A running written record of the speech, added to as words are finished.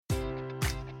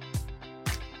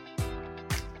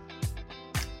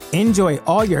Enjoy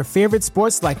all your favorite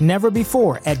sports like never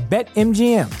before at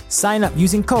BetMGM. Sign up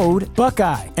using code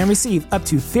Buckeye and receive up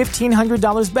to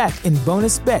 $1,500 back in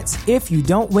bonus bets if you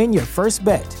don't win your first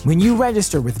bet. When you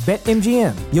register with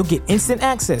BetMGM, you'll get instant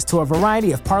access to a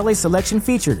variety of parlay selection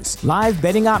features, live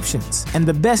betting options, and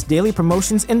the best daily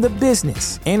promotions in the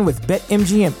business. And with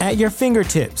BetMGM at your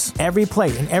fingertips, every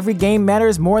play and every game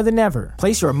matters more than ever.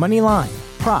 Place your money line,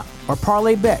 prop, or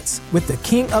parlay bets with the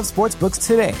king of sportsbooks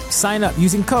today. Sign up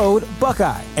using code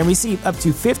Buckeye and receive up to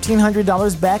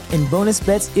 $1,500 back in bonus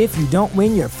bets if you don't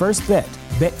win your first bet.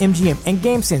 BetMGM and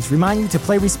GameSense remind you to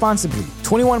play responsibly.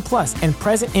 21 plus and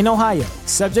present in Ohio,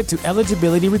 subject to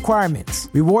eligibility requirements.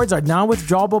 Rewards are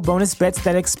non-withdrawable bonus bets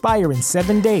that expire in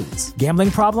 7 days. Gambling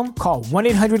problem? Call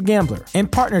 1-800-GAMBLER. In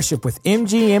partnership with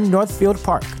MGM Northfield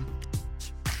Park.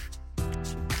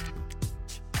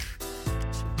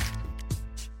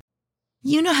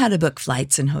 You know how to book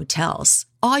flights and hotels.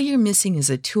 All you're missing is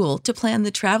a tool to plan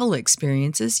the travel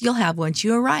experiences you'll have once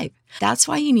you arrive. That's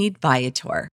why you need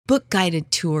Viator. Book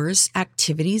guided tours,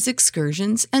 activities,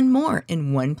 excursions, and more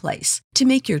in one place to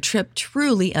make your trip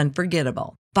truly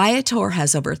unforgettable. Viator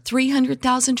has over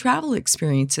 300,000 travel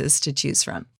experiences to choose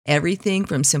from. Everything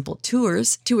from simple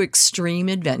tours to extreme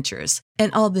adventures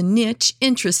and all the niche,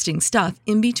 interesting stuff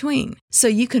in between. So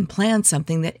you can plan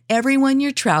something that everyone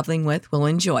you're traveling with will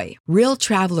enjoy. Real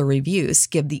traveler reviews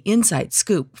give the inside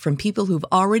scoop from people who've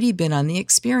already been on the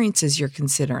experiences you're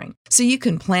considering. So you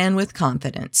can plan with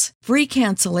confidence. Free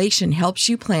cancellation helps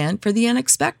you plan for the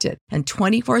unexpected. And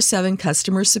 24/7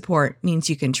 customer support means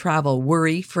you can travel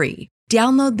worry-free.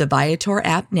 Download the Viator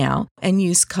app now and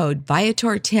use code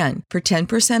Viator10 for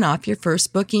 10% off your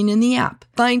first booking in the app.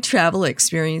 Find travel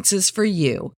experiences for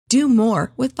you. Do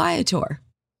more with Viator.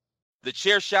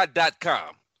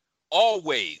 TheChairShot.com.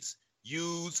 Always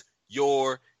use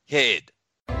your head.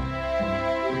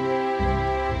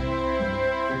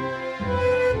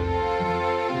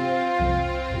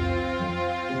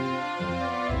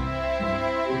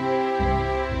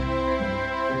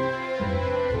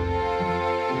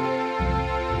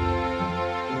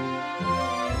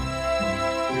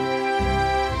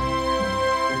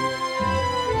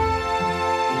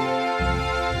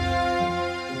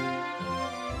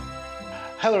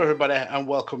 Hello, everybody, and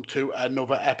welcome to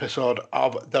another episode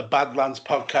of the Badlands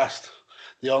Podcast,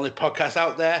 the only podcast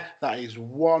out there that is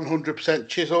 100%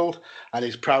 chiseled and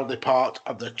is proudly part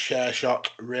of the Chairshot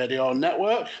Radio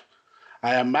Network.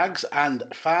 I am Mags, and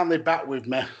finally back with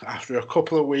me after a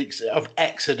couple of weeks of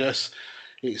exodus,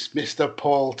 it's Mr.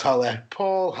 Paul Tully.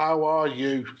 Paul, how are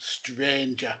you,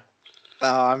 stranger?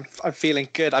 Oh, I'm feeling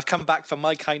good. I've come back for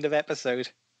my kind of episode.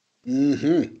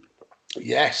 Mm-hmm.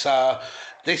 Yes,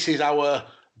 this is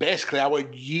basically our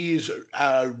year's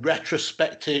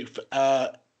retrospective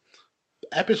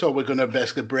episode. We're going to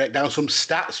basically break down some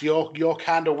stats, your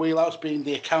kind of wheelhouse, being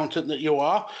the accountant that you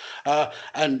are.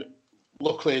 And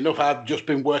luckily enough, I've just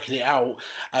been working it out,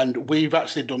 and we've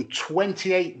actually done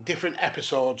 28 different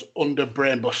episodes under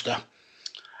Brainbuster,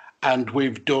 and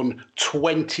we've done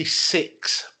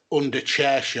 26 under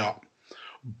Chairshot.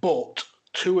 But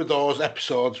 2 of those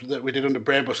episodes that we did under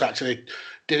Brainbuster actually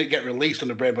didn't get released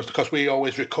under Brainbuster because we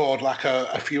always record like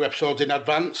a few episodes in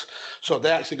advance. So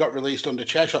they actually got released under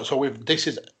Chairshot. So this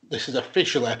is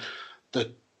officially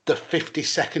the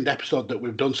 52nd episode that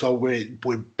we've done. So we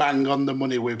bang on the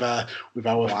money with our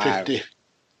wow. 50.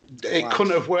 It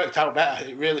couldn't have worked out better.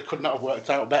 It really could not have worked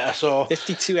out better. So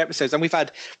 52 episodes, and we've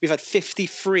had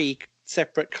 53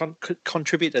 separate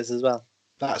contributors as well.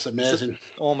 That's amazing.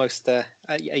 Almost a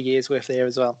year's worth there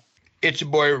as well. It's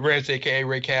your boy Renz, a.k.a.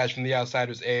 Ray Cash from The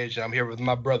Outsider's Edge. I'm here with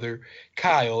my brother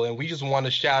Kyle, and we just want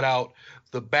to shout out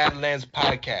the Badlands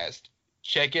Podcast.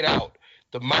 Check it out.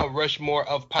 The Mount Rushmore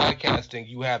of podcasting.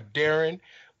 You have Darren,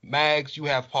 Mags, you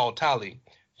have Paul Talley.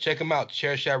 Check them out.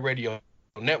 Chairshot Radio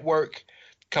Network.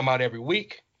 Come out every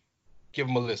week. Give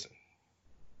them a listen.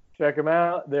 Check them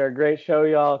out. They're a great show,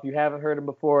 y'all. If you haven't heard them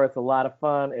before, it's a lot of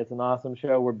fun. It's an awesome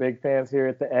show. We're big fans here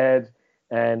at The Edge.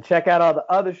 And check out all the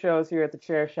other shows here at the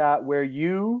Chairshot where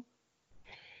you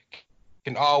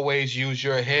can always use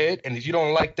your head. And if you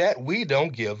don't like that, we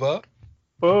don't give up.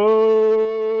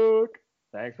 Fuck.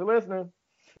 Thanks for listening.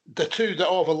 The 2 that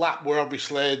overlap were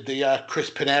obviously the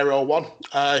Chris Pinero one,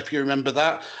 if you remember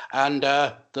that, and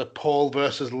the Paul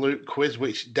versus Luke quiz,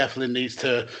 which definitely needs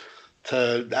to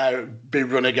be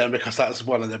run again because that's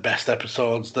one of the best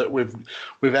episodes that we've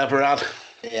ever had.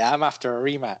 Yeah, I'm after a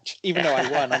rematch. Even though I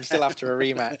won, I'm still after a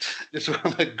rematch. Just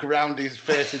want to ground his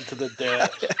face into the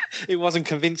dirt. It wasn't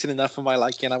convincing enough for my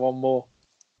liking. I want more.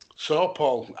 So,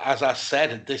 Paul, as I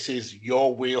said, this is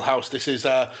your wheelhouse. This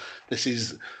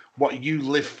is what you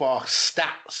live for,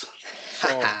 stats.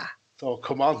 So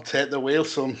come on, take the wheel,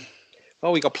 son.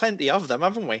 Well, we got plenty of them,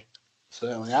 haven't we?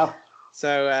 Certainly have.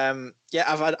 So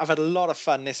I've had a lot of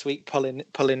fun this week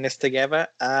pulling this together.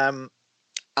 And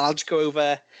I'll just go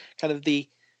over kind of the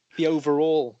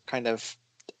overall kind of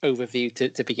overview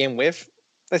to begin with.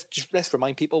 Let's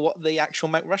remind people what the actual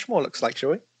Mount Rushmore looks like, shall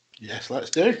we? Yes,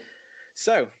 let's do.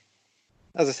 So,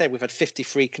 as I said, we've had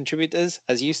 53 contributors,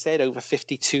 as you said, over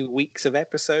 52 weeks of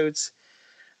episodes.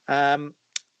 And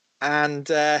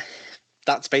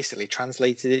that's basically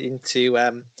translated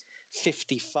into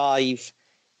 55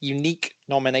 unique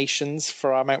nominations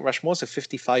for our Mount Rushmore. So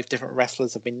 55 different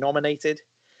wrestlers have been nominated.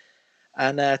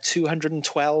 And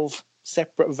 212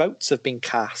 separate votes have been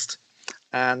cast.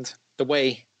 And the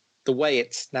way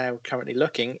it's now currently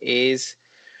looking is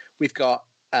we've got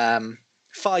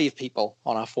 5 people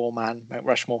on our 4-man Mount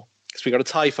Rushmore, because we got a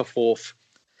tie for 4th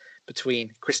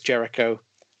between Chris Jericho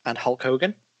and Hulk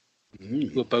Hogan,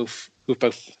 who've both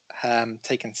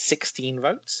taken 16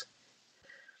 votes.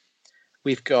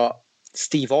 We've got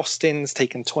Steve Austin's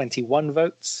taken 21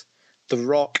 votes. The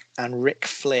Rock and Ric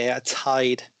Flair are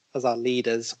tied as our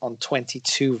leaders on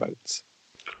 22 votes.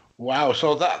 Wow!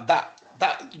 So that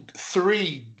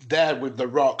 3 there with The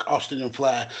Rock, Austin, and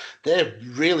Flair, they've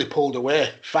really pulled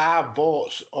away 5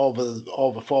 votes over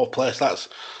 4th place. That's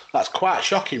quite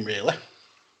shocking, really.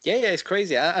 Yeah, it's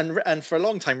crazy. And for a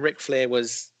long time, Ric Flair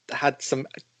had some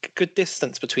good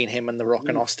distance between him and The Rock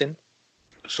and Austin.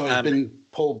 So he's been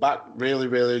pulled back really,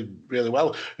 really, really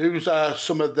well. Who's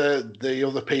some of the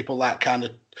other people that kind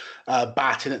of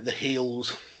biting at the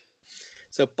heels?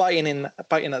 So biting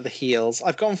at the heels.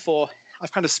 I've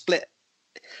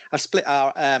split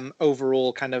our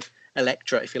overall kind of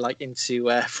electorate, if you like,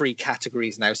 into 3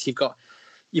 categories now. So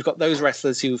you've got those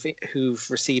wrestlers who've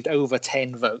received over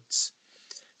 10 votes.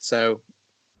 So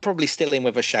probably still in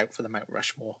with a shout for the Mount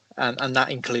Rushmore, and that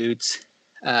includes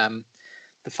the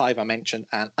 5 I mentioned,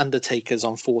 and Undertaker's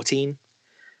on 14,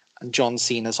 and John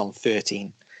Cena's on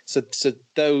 13. So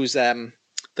those 7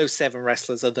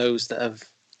 wrestlers are those that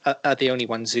are the only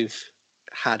ones who've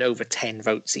had over 10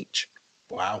 votes each.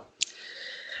 Wow.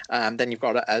 Then you've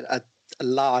got a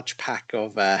large pack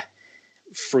of 3s,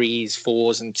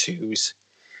 4s, and 2s.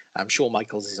 Shawn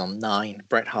Michaels is on 9.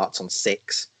 Bret Hart's on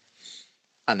 6.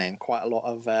 And then quite a lot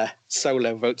of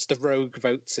solo votes, the rogue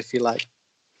votes, if you like.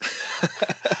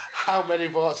 How many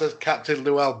votes has Captain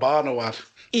Lou Albano had?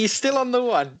 He's still on the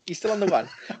one.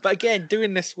 But again,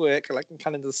 doing this work, like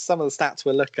kind of some of the stats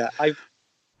we'll look at,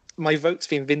 my vote's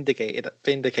been vindicated,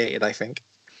 I think.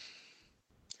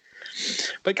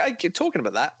 But talking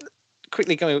about that,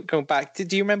 quickly going back, do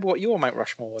you remember what your Mount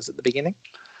Rushmore was at the beginning?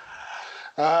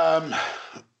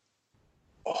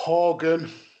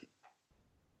 Hogan.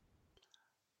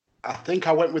 I think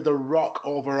I went with The Rock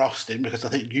over Austin because I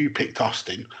think you picked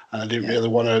Austin, and I didn't really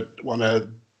want to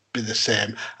be the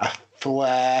same.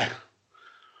 Flair.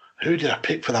 Who did I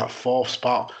pick for that 4th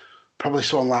spot? Probably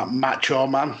someone like Macho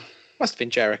Man. Must have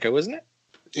been Jericho, wasn't it?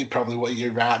 It probably was.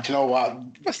 You're right. Do you know what?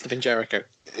 Must have been Jericho.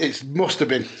 It must have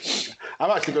been.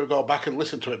 I'm actually going to go back and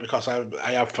listen to it because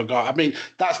I have forgot. I mean,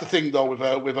 that's the thing though with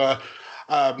a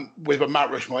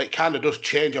Mount Rushmore, it kind of does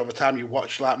change over time. You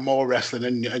watch like more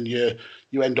wrestling, and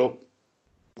you end up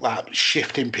like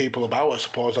shifting people about, I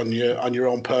suppose, on your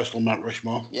own personal Mount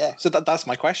Rushmore. Yeah. So that's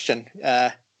my question.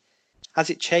 Has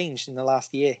it changed in the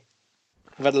last year?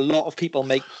 We've had a lot of people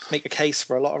make a case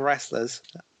for a lot of wrestlers.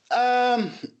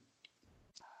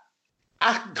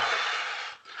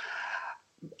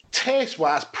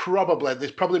 Taste-wise,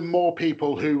 there's probably more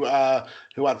people who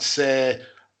I'd say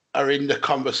are in the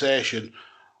conversation,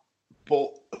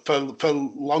 but for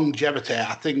longevity,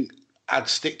 I think I'd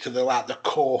stick to the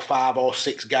core 5 or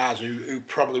 6 guys who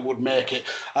probably would make it.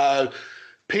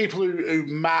 People who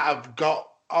might have got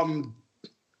on,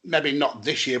 maybe not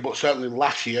this year, but certainly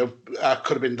last year,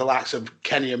 could have been the likes of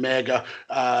Kenny Omega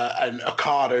and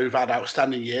Okada, who've had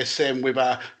outstanding years. Same with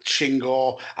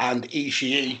Shingo and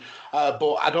Ishii.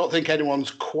 But I don't think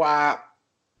anyone's quite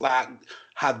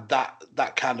had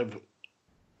that kind of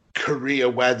career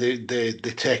where they're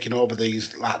taking over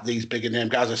these bigger name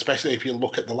guys, especially if you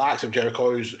look at the likes of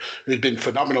Jericho, who's been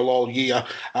phenomenal all year.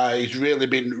 He's really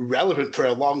been relevant for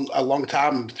a long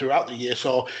time throughout the year,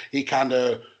 so he kind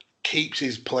of keeps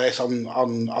his place on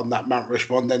that Mount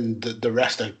Rushmore, and then the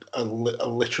rest are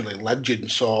literally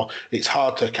legends, so it's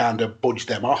hard to kind of budge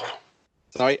them off.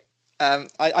 Sorry,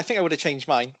 I think I would have changed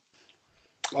mine.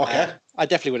 Okay. I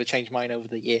definitely would have changed mine over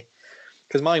the year,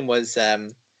 because mine was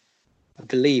I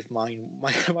believe mine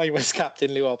was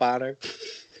Captain Lou Albano.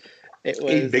 It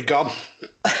was, he'd be gone.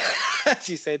 as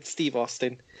you said, Steve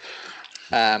Austin.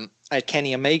 I had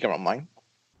Kenny Omega on mine.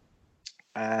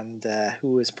 And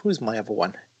who's my other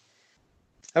one?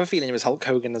 I have a feeling it was Hulk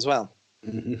Hogan as well.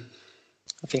 Mm-hmm.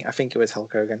 I think it was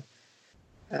Hulk Hogan.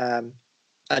 And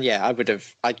yeah,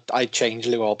 I'd change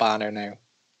Lou Albano now.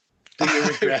 Do you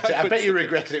regret it? I bet you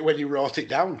regretted it when you wrote it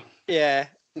down. Yeah.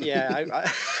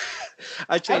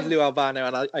 I changed Lou Albano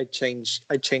and I change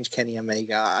Kenny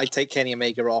Omega. I take Kenny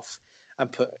Omega off and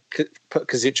put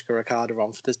Kazuchika Okada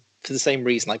on for the same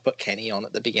reason I put Kenny on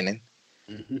at the beginning.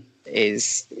 Mm-hmm.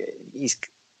 He's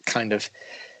kind of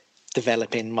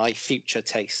developing my future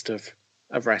taste of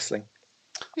wrestling.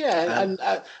 Yeah, and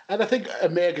I think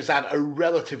Omega's had a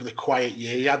relatively quiet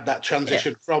year. He had that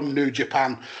transition from New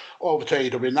Japan over to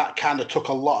AEW, and that kind of took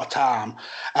a lot of time.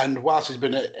 And whilst he's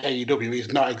been at AEW,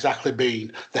 he's not exactly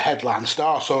been the headline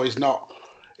star, so he's not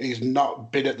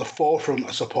been at the forefront,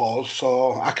 I suppose.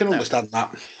 So I can understand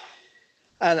that.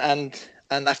 And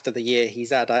after the year he's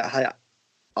had,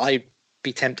 I'd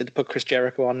be tempted to put Chris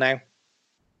Jericho on now.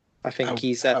 I think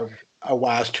he's a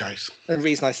wise choice. The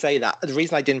reason I say that, the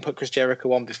reason I didn't put Chris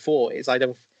Jericho on before is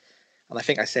and I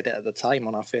think I said it at the time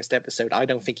on our first episode, I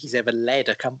don't think he's ever led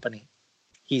a company.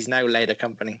 He's now led a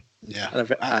company. Yeah.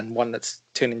 And one that's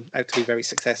turning out to be very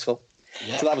successful.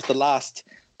 Yeah. So that was the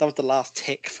last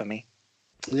tick for me.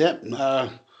 Yeah.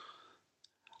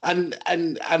 And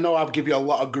I know I've given you a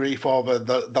lot of grief over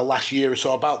the last year or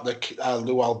so about the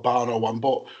Lou Albano one,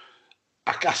 but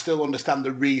I still understand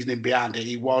the reasoning behind it.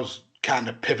 He was kind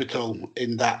of pivotal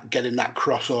in that getting that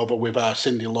crossover with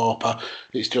Cyndi Lauper.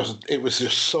 It was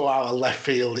just so out of left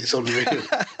field. It's unreal.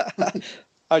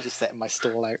 I was just setting my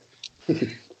stall out,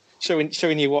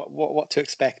 showing you what to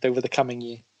expect over the coming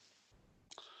year.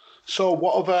 So,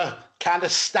 what other kind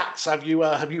of stats have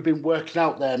you been working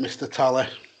out there, Mr. Tally?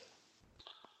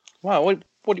 Well,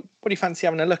 what do you fancy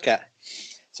having a look at?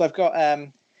 So I've got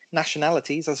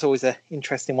nationalities. That's always an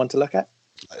interesting one to look at.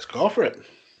 Let's go for it.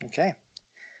 Okay.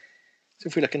 So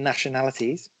if we look at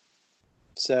nationalities,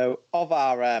 so of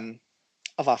our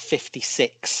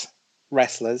 56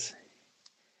 wrestlers,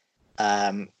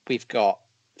 we've got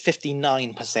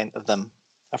 59% of them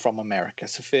are from America.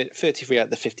 So 33 out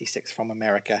of the 56 from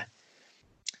America.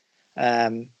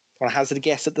 Want to hazard a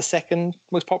guess at the second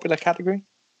most popular category?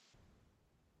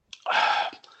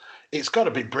 It's got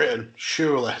to be Britain,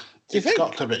 surely. It's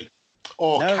got to be.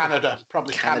 Or no, Canada.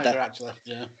 Probably Canada, actually.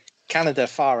 Yeah. Canada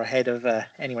far ahead of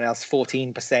anyone else,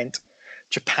 14%.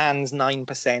 Japan's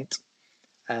 9%.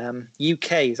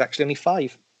 UK is actually only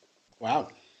 5%. Wow.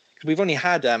 We've only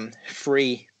had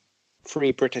three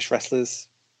British wrestlers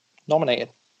nominated.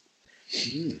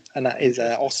 And that is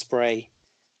Ospreay,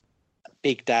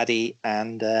 Big Daddy,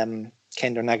 and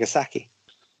Kendo Nagasaki.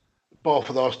 Both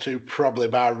of those two probably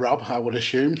by Rob, I would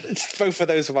assume. Both of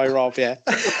those are by Rob, yeah.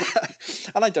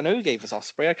 And I don't know who gave us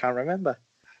Ospreay. I can't remember.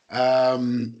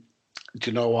 Do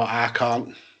you know what? I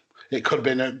can't. It could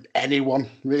have been anyone,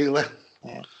 really.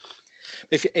 Yeah.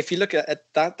 If you look at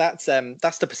that, that's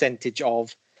the percentage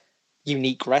of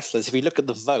unique wrestlers. If you look at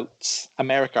the votes,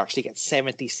 America actually gets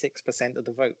 76% of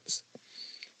the votes.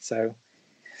 So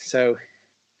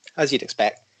as you'd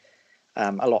expect,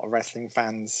 a lot of wrestling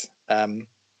fans'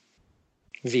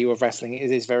 view of wrestling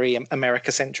is very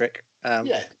America-centric.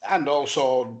 Yeah, and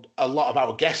also a lot of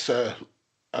our guests have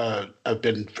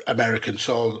been American,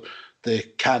 so they're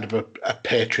kind of a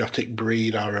patriotic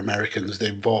breed, are Americans. They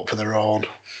vote for their own.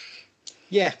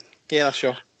 Yeah, that's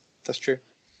sure. That's true.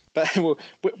 But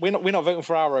we're not voting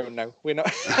for our own, no. We're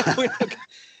not.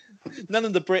 None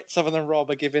of the Brits, other than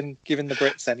Rob, are giving the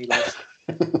Brits any love.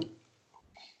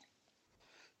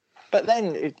 But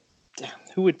then,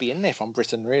 who would be in there from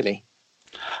Britain, really?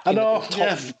 I know.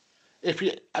 Yeah.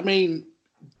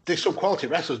 There's some quality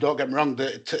wrestlers. Don't get me wrong.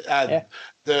 The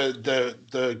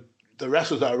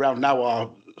wrestlers that are around now are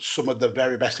some of the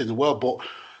very best in the world. But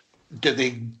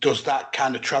does that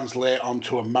kind of translate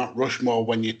onto a Mount Rushmore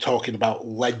when you're talking about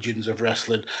legends of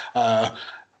wrestling?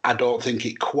 I don't think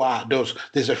it quite does.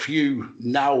 There's a few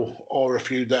now, or a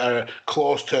few that are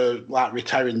close to like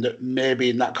retiring that may be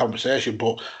in that conversation.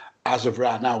 But as of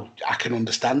right now, I can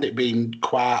understand it being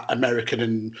quite American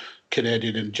and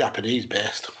Canadian and Japanese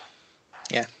based.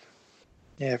 Yeah,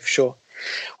 for sure.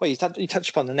 Well, you touched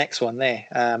upon the next one there.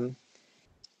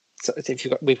 So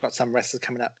we've got some wrestlers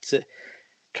coming up to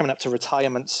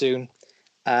retirement soon.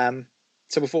 So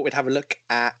we thought we'd have a look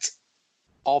at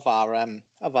of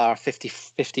our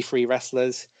 53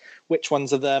 wrestlers, which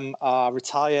ones of them are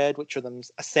retired, which of them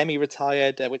are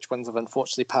semi-retired, which ones have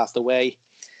unfortunately passed away,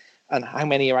 and how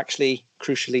many are actually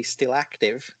crucially still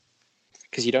active,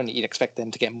 because you'd expect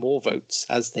them to get more votes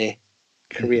as their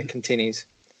career continues.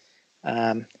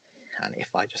 And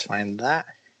if I just find that,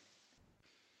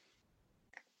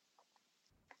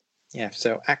 Yeah,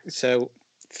 so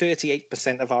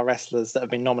 38% of our wrestlers that have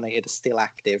been nominated are still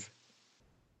active,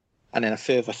 and then a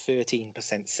further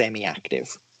 13%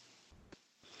 semi-active.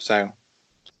 So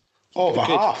over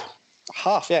half.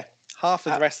 Half, yeah. Half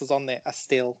of the wrestlers on there are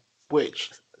still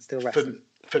wrestling.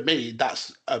 For me,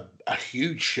 that's a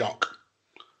huge shock.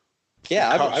 Yeah,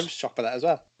 I was shocked by that as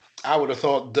well. I would have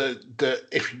thought that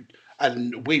if,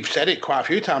 and we've said it quite a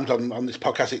few times on this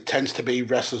podcast, it tends to be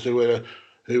wrestlers who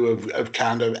have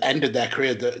kind of ended their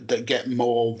career that get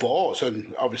more votes,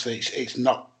 and obviously it's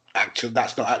not actually,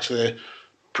 that's not actually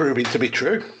proving to be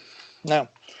true. No,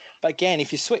 but again,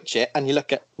 if you switch it and you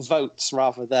look at votes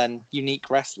rather than unique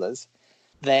wrestlers,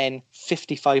 then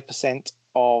 55%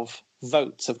 of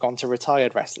votes have gone to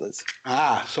retired wrestlers.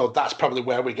 So that's probably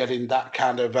where we're getting that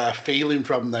kind of feeling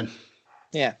from then.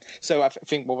 Yeah, so I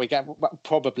think what we get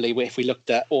probably, if we looked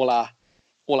at all our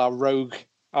rogue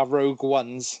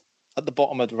ones at the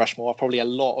bottom of the Rushmore, probably a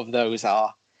lot of those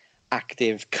are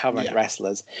active current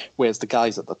wrestlers, whereas the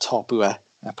guys at the top who are,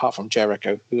 apart from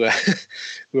Jericho, who are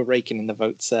raking in the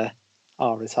votes, are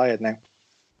retired now.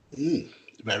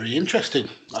 Very interesting.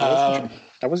 That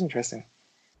was interesting.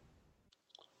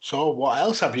 So what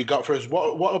else have you got for us?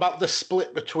 What about the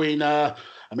split between,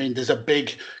 there's a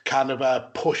big kind of a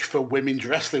push for women's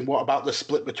wrestling. What about the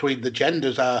split between the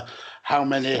genders? How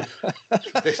many?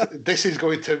 This is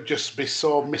going to just be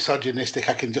so misogynistic.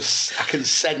 I can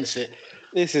sense it.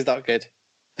 This is not good.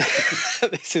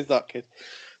 This is not good.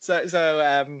 So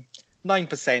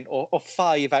 9% or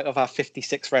 5 out of our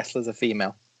 56 wrestlers are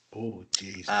female. Oh,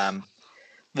 jeez.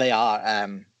 They are.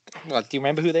 Well, do you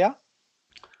remember who they are?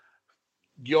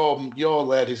 Your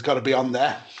lady's got to be on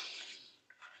there.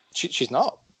 She's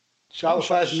not. Charlotte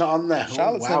Flair's not on there.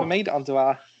 Charlotte's never made it onto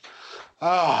our.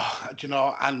 Oh, do you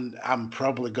know? And I'm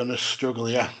probably going to struggle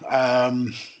here.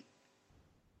 I'm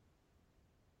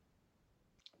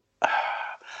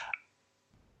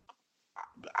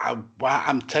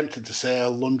tempted to say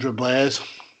Lundra Blaze.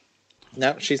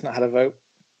 No, she's not had a vote.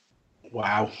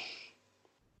 Wow.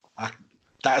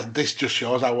 This just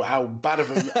shows how bad of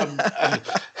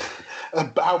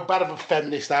how bad of a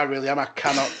feminist I really am. I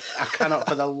cannot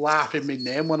for the life in me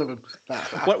name one of them.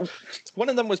 One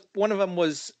of them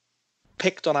was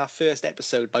picked on our first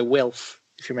episode by Wilf,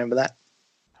 if you remember that.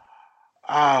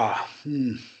 I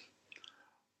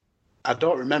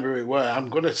don't remember who it were. I'm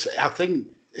gonna say, I think,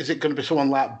 is it going to be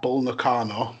someone like Bull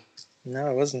Nakano?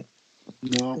 No, it wasn't.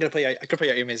 No. I could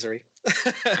play out your misery.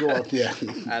 Go on, yeah.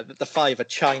 The 5 are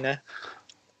China.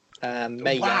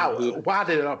 Mae Young. Why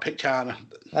did I not pick China?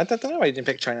 I don't know why you didn't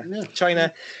pick China. Yeah.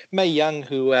 China, Mae Young,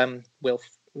 who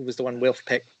was the one Wilf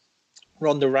picked.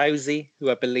 Ronda Rousey,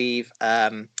 who I believe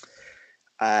that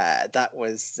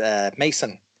was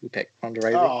Mason who picked Ronda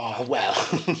Rousey. Oh, well.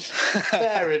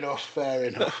 Fair enough.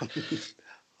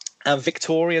 And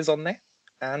Victoria's on there.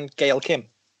 And Gail Kim.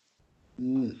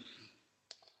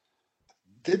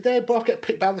 Did they both get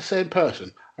picked by the same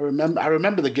person? I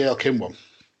remember the Gail Kim one.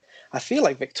 I feel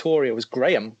like Victoria was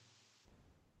Graham.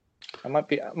 I might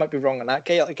be wrong on that.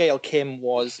 Gail Kim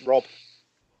was Rob.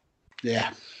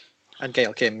 Yeah. And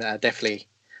Gail Kim definitely,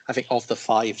 I think of the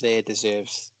 5 there,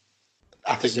 deserves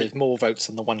more votes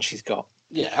than the one she's got.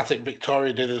 Yeah, I think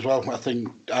Victoria did as well. I think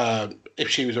if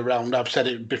she was around, I've said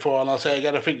it before and I'll say it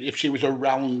again, I think if she was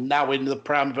around now in the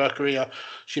prime of her career,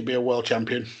 she'd be a world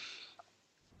champion.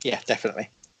 Yeah, definitely.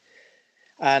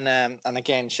 And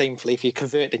again, shamefully, if you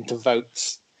convert into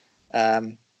votes,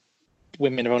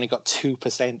 women have only got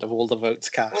 2% of all the votes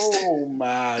cast. Oh,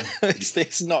 man.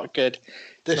 It's not good.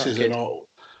 This is not.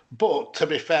 But to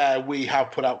be fair, we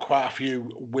have put out quite a few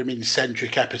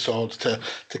women-centric episodes to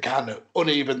kind of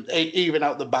even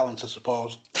out the balance, I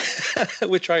suppose.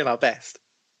 We're trying our best.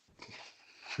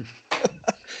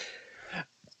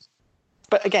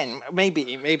 But again,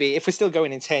 maybe if we're still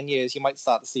going in 10 years, you might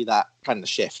start to see that kind of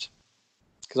shift.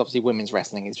 Because obviously women's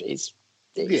wrestling is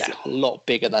a lot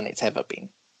bigger than it's ever been.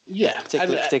 Yeah.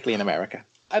 Particularly in America.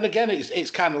 And again,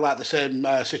 it's kind of like the same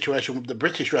situation with the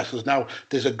British wrestlers. Now,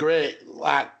 there's a great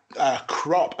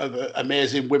crop of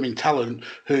amazing women talent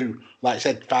who, like I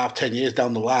said, 5-10 years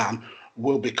down the line,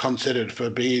 will be considered for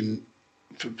being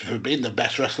the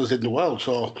best wrestlers in the world.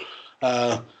 So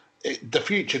the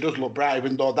future does look bright,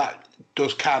 even though that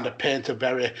does kind of paint a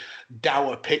very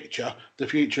dour picture. The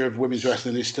future of women's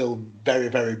wrestling is still very,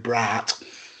 very bright.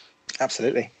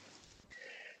 Absolutely.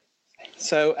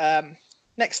 So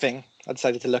next thing I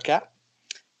decided to look at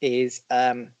is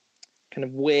kind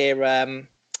of where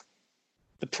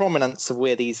the prominence of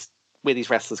where these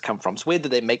wrestlers come from. So where do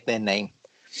they make their name?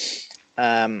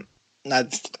 Now,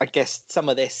 I guess some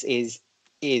of this is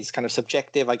kind of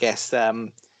subjective. I guess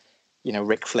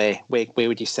Ric Flair. Where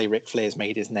would you say Ric Flair's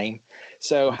made his name?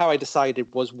 So how I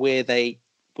decided was where they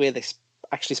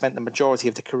actually spent the majority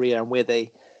of the career and where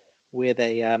they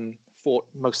fought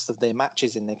most of their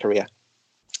matches in their career.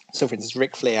 So, for instance,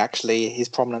 Ric Flair, actually, his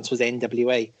prominence was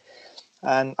NWA.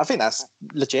 And I think that's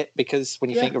legit because when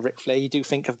you think of Ric Flair, you do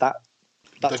think of that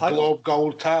the title. Globe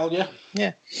Gold title, yeah.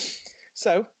 Yeah.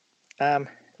 So,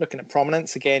 looking at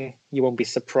prominence, again, you won't be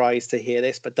surprised to hear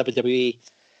this, but WWE,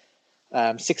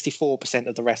 64%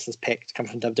 of the wrestlers picked come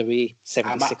from WWE,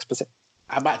 76%.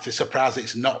 I'm actually surprised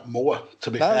it's not more, to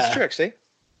be fair. That's true, actually.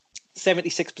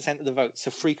 76% of the votes,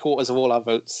 so 3/4 of all our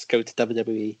votes go to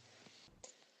WWE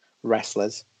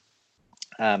wrestlers.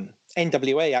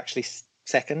 NWA actually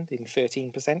second in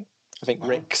 13%. I think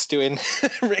Rick's doing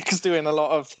a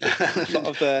lot of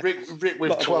the Rick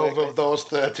with 12 of those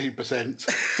 13%.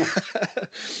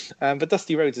 But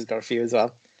Dusty Rhodes has got a few as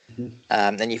well.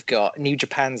 Mm-hmm. Then you've got New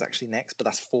Japan's actually next, but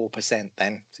that's 4%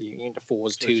 then. So you need the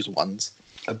 4s, 2s, 1s.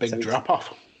 A big drop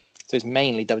off. So it's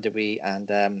mainly WWE and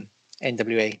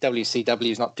NWA.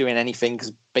 WCW is not doing anything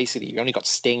because basically you only got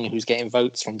Sting who's getting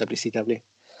votes from WCW.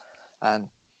 And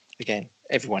again,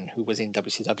 everyone who was in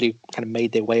WCW kind of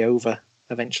made their way over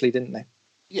eventually, didn't they?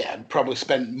 Yeah, and probably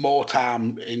spent more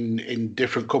time in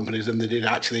different companies than they did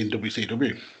actually in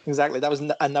WCW. Exactly. That was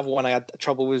another one I had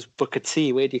trouble with. Booker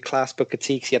T. Where do you class Booker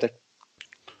T? Because he had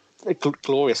a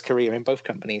glorious career in both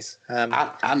companies.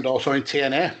 And also in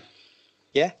TNA.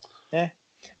 Yeah.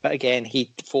 But again,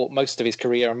 he fought most of his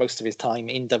career and most of his time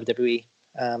in WWE.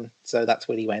 So that's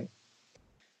where he went.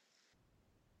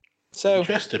 So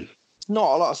interesting.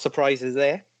 Not a lot of surprises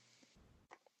there.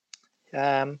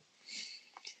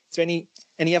 Is there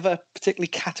any other particular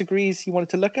categories you wanted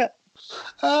to look at?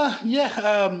 I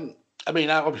mean,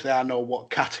 obviously, I know what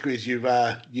categories you've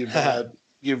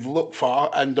looked for,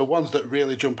 and the ones that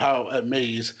really jump out at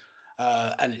me is,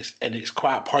 and it's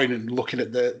quite poignant looking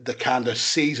at the kind of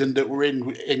season that we're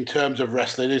in terms of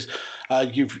wrestling. Is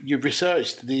you've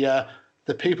researched the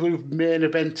people who've main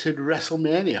evented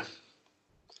WrestleMania.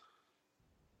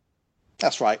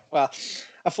 That's right. Well,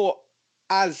 I thought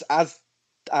as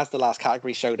the last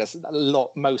category showed us,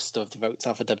 most of the votes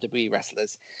are for WWE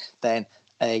wrestlers. Then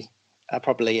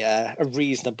probably a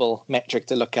reasonable metric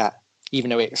to look at, even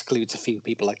though it excludes a few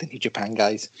people like the New Japan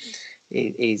guys,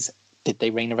 is did they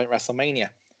main event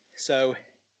WrestleMania? So,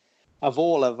 of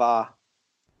all of our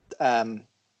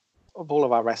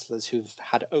wrestlers who've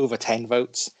had over 10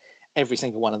 votes, every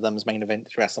single one of them has main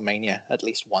evented WrestleMania at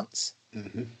least once.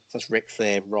 Mm-hmm. So that's Ric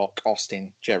Flair, Rock,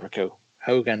 Austin, Jericho,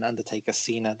 Hogan, Undertaker,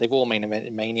 Cena. They've all main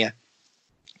evented Mania.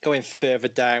 Going further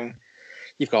down,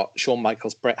 you've got Shawn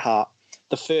Michaels, Bret Hart.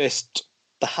 The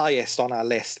highest on our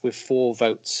list with 4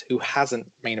 votes who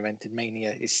hasn't main evented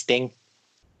Mania is Sting.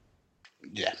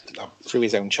 Yeah. Through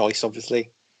his own choice,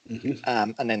 obviously.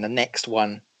 Mm-hmm. And then the next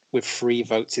one with 3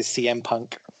 votes is CM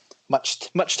Punk.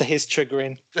 Much to his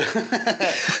triggering.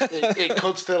 it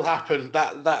could still happen.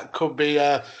 That could be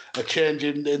a change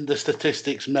in the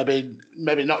statistics. Maybe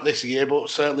not this year, but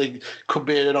certainly could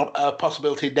be a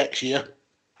possibility next year.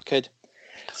 Could.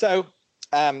 So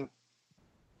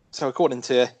according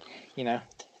to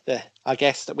our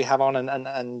guests that we have on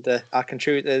and our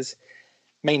contributors,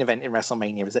 main event in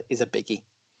WrestleMania is a biggie.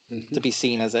 Mm-hmm. To be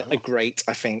seen as a great.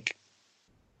 I think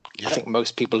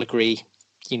most people agree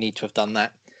you need to have done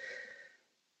that.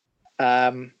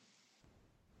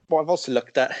 What I've also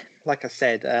looked at, like I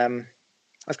said,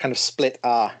 I've kind of split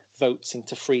our votes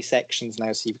into 3 sections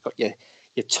now. So you've got your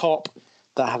top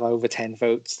that have over 10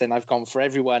 votes. Then I've gone for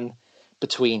everyone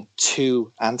between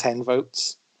 2 and 10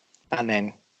 votes. And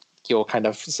then your kind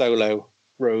of solo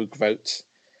rogue votes.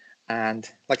 And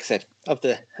like I said, of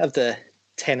the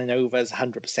 10 and overs,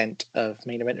 100% of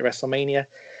main event at WrestleMania.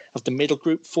 Of the middle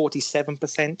group,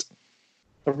 47%.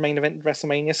 Of main event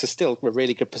WrestleMania, so still a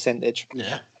really good percentage.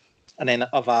 Yeah. And then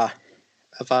of our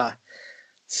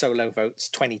solo votes,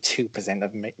 22%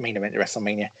 of main event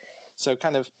WrestleMania. So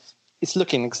kind of, it's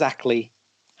looking exactly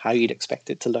how you'd expect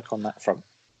it to look on that front.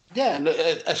 Yeah, and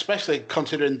especially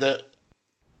considering that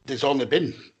there's only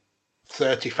been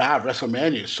 35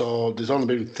 WrestleManias, so there's only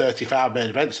been 35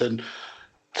 main events, and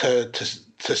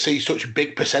to see such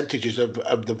big percentages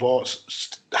of the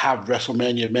votes have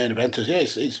WrestleMania main eventers,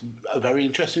 it's a very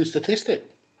interesting statistic.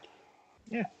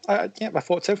 Yeah, I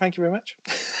thought so. Thank you very much.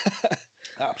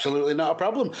 Absolutely not a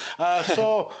problem.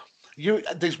 So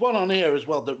there's one on here as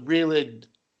well that really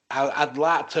I'd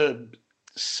like to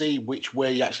see which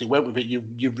way you actually went with it.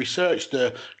 You've researched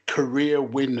the career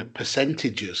win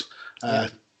percentages.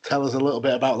 Tell us a little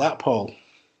bit about that, Paul.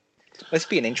 This would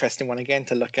be an interesting one again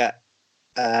to look at.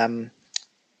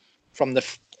 From the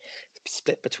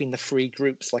split between the 3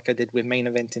 groups like I did with Main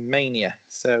Event in Mania.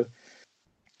 So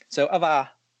of our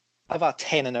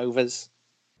 10 and overs,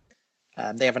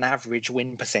 they have an average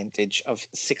win percentage of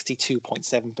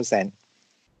 62.7%.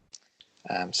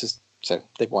 So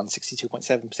they've won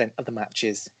 62.7% of the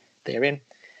matches they're in.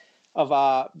 Of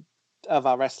our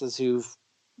wrestlers who've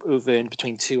earned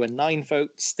between 2 and 9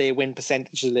 votes, their win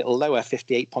percentage is a little lower,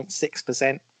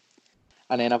 58.6%.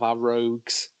 And then of our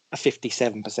rogues, a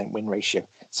 57% win ratio.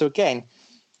 So again,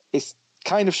 it's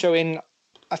kind of showing,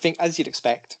 I think, as you'd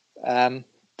expect,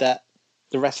 that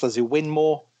the wrestlers who win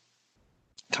more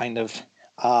kind of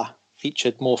are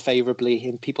featured more favorably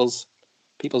in people's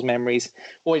memories.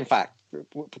 Or in fact,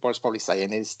 what I was probably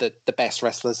saying is that the best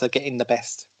wrestlers are getting the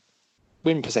best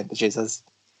win percentages.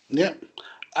 Yeah.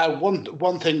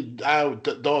 One thing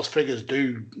that those figures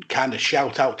do kind of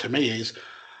shout out to me is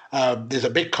there's a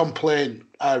big complaint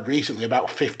recently about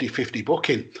 50-50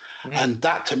 booking. And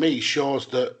that to me shows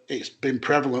that it's been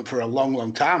prevalent for a long,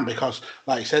 long time because,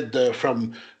 like I said,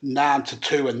 from 9 to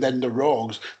 2 and then the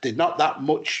Rogues, they're not that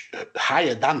much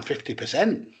higher than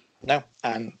 50%. No.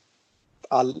 And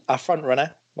our front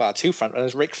runner, well, our 2 front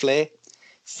runners, Ric Flair,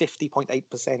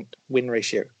 50.8% win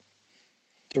ratio.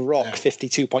 The Rock,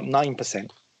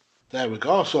 52.9%. There we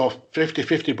go. So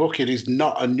 50-50 booking is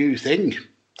not a new thing.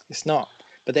 It's not.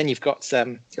 But then you've got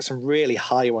some really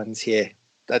high ones here.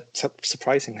 That's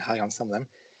surprisingly high on some of them.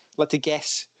 I'd like to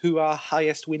guess who our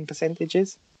highest win percentage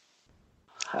is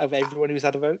of everyone who's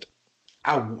had a vote?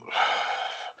 I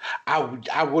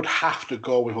would have to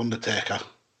go with Undertaker.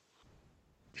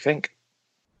 You think?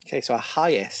 Okay, so our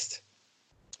highest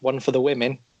one for the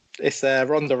women. It's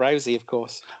Ronda Rousey, of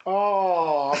course.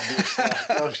 Oh,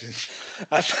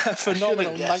 a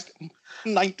phenomenal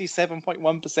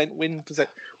 97.1%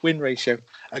 win ratio.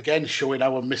 Again, showing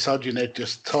our misogyny,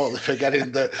 just totally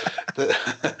forgetting that the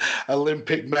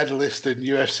Olympic medalist and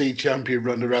UFC champion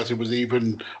Ronda Rousey was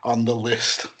even on the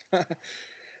list.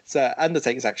 So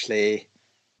Undertaker's actually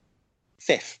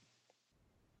 5th.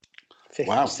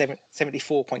 Wow.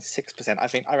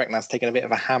 74.6%. I reckon that's taken a bit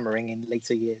of a hammering in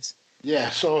later years.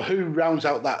 Yeah, so who rounds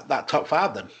out that top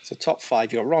 5 then? So top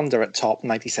 5, you've got Ronda at top,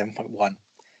 97.1.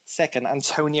 Second,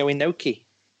 Antonio Inoki.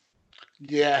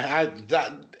 Yeah,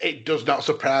 it does not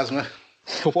surprise me.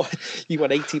 You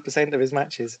won 80% of his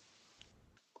matches.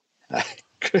 I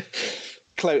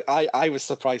was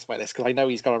surprised by this because I know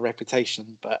he's got a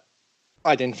reputation, but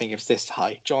I didn't think it was this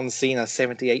high. John Cena,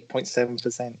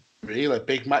 78.7%. Really?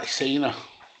 Big Mac Cena.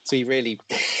 So he really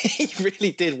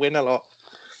did win a lot.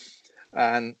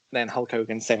 And then Hulk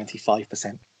Hogan,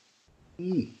 75%.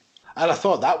 And I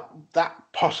thought that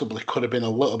possibly could have been a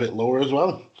little bit lower as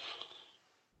well.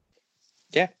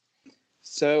 Yeah.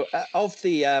 So of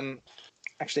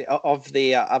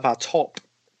our top,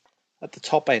 at the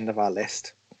top end of our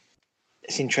list,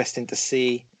 it's interesting to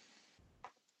see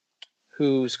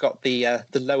who's got the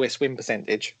lowest win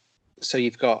percentage. So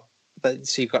you've got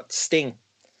Edge.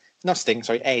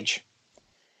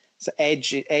 So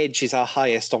Edge is our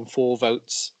highest on 4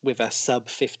 votes with a sub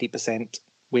 50%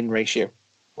 win ratio.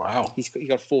 Wow. He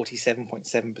got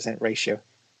 47.7% ratio.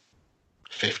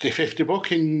 50-50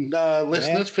 booking,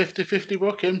 listeners. 50-50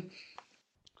 booking.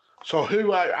 So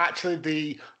who are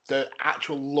actually the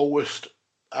actual lowest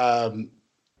 5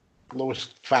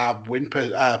 win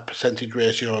percentage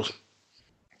ratios?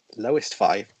 Lowest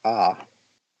 5 are...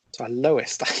 So our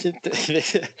lowest...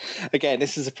 Again,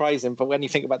 this is surprising, but when you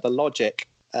think about the logic...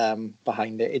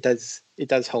 behind it does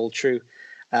hold true.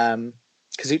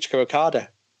 Kazuchika Okada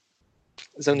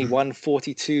has only won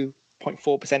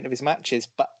 42.4% of his matches,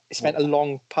 but he spent a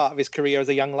long part of his career as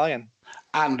a young lion.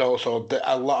 And also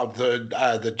a lot of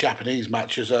the Japanese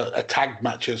matches are tag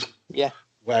matches. Yeah,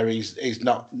 where he's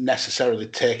not necessarily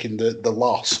taking the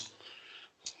loss.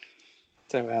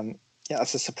 So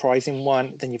that's a surprising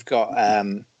one. Then you've got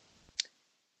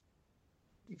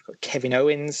Kevin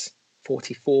Owens,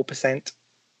 44%.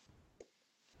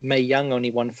 Mae Young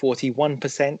only won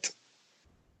 41%.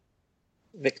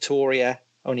 Victoria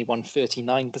only won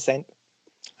 39%.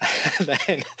 And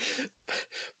then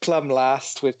plumb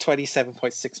last with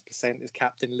 27.6% is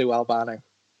Captain Lou Albano.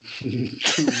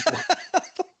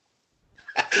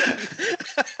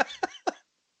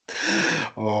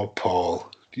 Oh,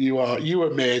 Paul, you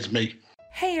amaze me.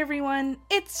 Hey everyone,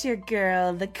 it's your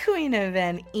girl, the Queen of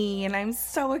NE, and I'm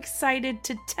so excited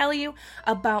to tell you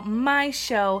about my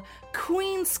show,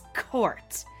 Queen's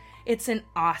Court. It's an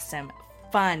awesome,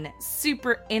 fun,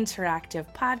 super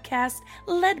interactive podcast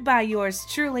led by yours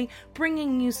truly,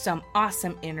 bringing you some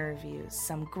awesome interviews,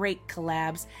 some great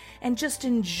collabs, and just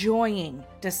enjoying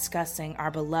discussing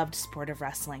our beloved sport of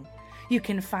wrestling. You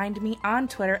can find me on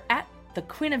Twitter at The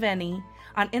Queen of Any,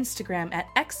 on Instagram at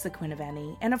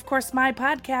xthequeenofany, and of course my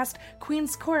podcast,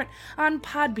 Queen's Court, on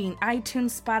Podbean,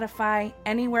 iTunes, Spotify,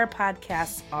 anywhere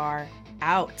podcasts are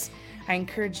out. I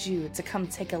encourage you to come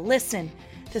take a listen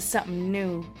to something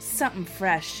new, something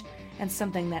fresh, and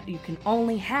something that you can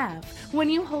only have when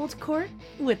you hold court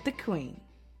with the Queen.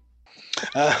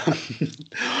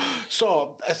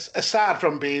 So, aside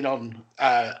from being on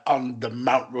the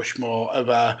Mount Rushmore of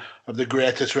the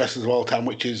greatest wrestlers of all time,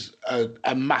 which is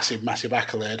a massive, massive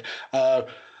accolade, a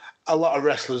lot of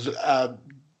wrestlers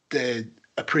they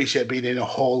appreciate being in a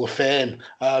Hall of Fame.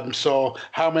 So,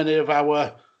 how many of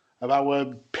our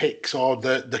picks or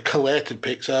the collated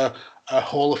picks are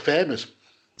Hall of Famers?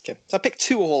 Okay, so I picked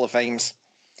 2 Hall of Fames.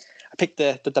 I picked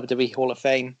the WWE Hall of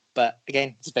Fame, but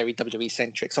again, it's very WWE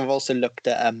centric. So I've also looked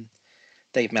at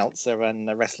Dave Meltzer and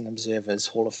the Wrestling Observer's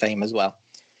Hall of Fame as well.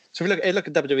 So if we look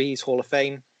at WWE's Hall of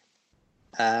Fame,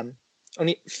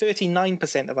 only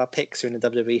 39% of our picks are in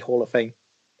the WWE Hall of Fame.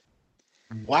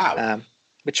 Wow.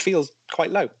 Which feels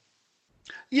quite low.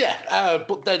 Yeah,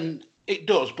 but then it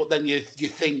does. But then you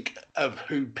think of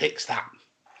who picks that.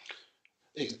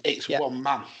 It's one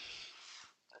man.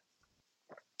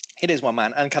 It is one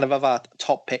man, and kind of our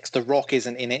top picks, The Rock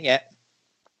isn't in it yet.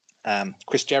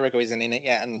 Chris Jericho isn't in it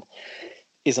yet, and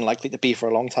isn't likely to be for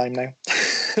a long time now.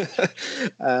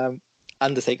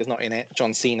 Undertaker's not in it.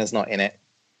 John Cena's not in it.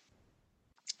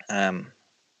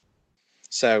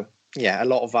 So yeah, a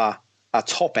lot of our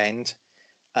top end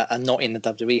are not in the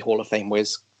WWE Hall of Fame.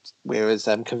 Whereas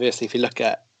conversely, if you look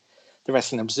at the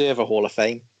Wrestling Observer Hall of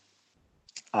Fame,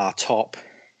 our top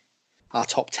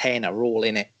 10 are all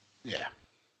in it. Yeah.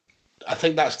 I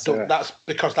think that's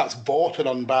because that's voted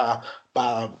on by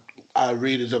our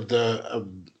readers of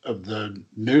the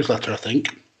newsletter. I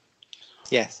think.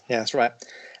 Yes, that's right.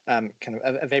 Kind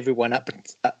of everyone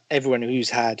everyone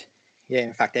who's had,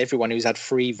 in fact, everyone who's had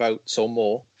 3 votes or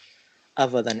more,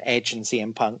 other than Edge and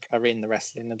CM Punk, are in the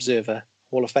Wrestling Observer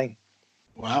Hall of Fame.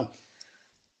 Wow.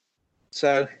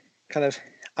 So, kind of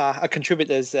our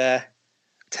contributors'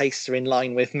 tastes are in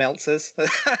line with Meltzer's.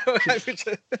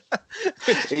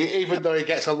 Even though he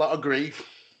gets a lot of grief.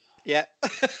 Yeah.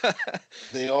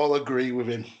 They all agree with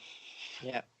him.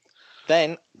 Yeah.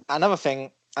 Then another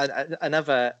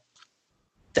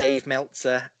Dave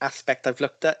Meltzer aspect I've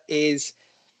looked at is,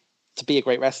 to be a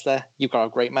great wrestler, you've got to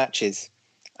have great matches.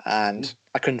 And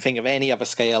I couldn't think of any other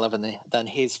scale other than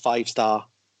his 5-star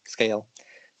scale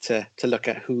to look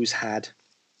at who's had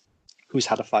a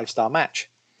 5-star match.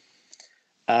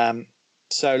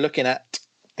 So looking at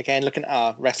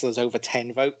our wrestlers over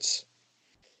 10 votes,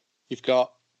 you've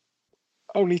got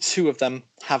only 2 of them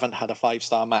haven't had a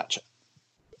 5-star match,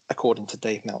 according to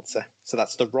Dave Meltzer. So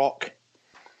that's The Rock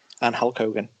and Hulk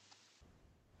Hogan.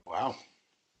 Wow.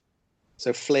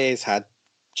 So Flair's had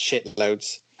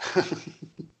shitloads.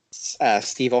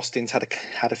 Steve Austin's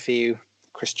had a few.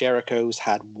 Chris Jericho's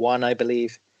had 1, I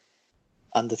believe.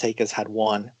 Undertaker's had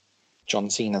 1. John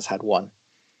Cena's had 1.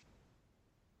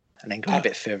 And then going a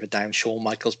bit further down, Shawn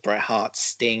Michaels, Bret Hart,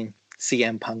 Sting,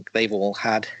 CM Punk, they've all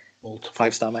had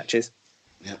 5-star matches.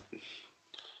 Yeah.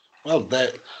 Well,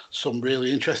 there's some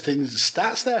really interesting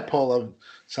stats there, Paul.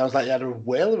 Sounds like you had a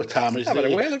whale of a time. I've had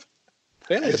a whale of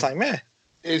a time, yeah.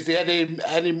 Is there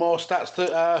any more stats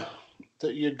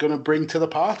that you're going to bring to the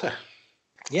party?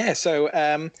 Yeah, so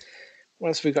what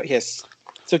else have we got here?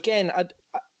 So again,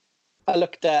 I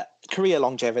looked at career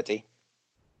longevity.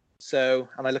 So,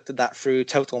 and I looked at that through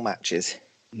total matches.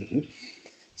 Mm-hmm.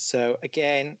 So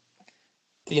again,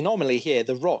 the anomaly here,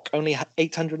 The Rock only had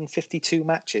 852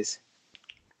 matches.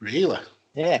 Really?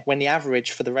 Yeah, when the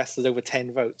average for the wrestlers over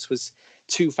 10 votes was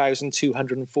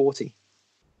 2,240.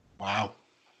 Wow.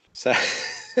 So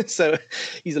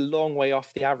he's a long way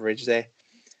off the average there.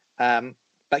 But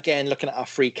again, looking at our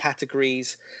 3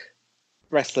 categories,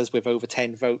 wrestlers with over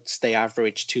 10 votes, they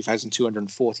average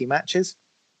 2,240 matches.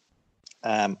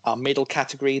 Our middle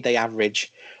category, they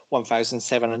average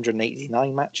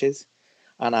 1,789 matches.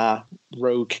 And our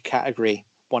rogue category,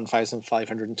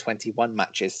 1,521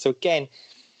 matches. So again,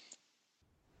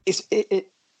 it's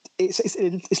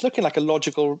looking like a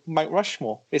logical Mount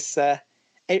Rushmore. It's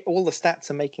all the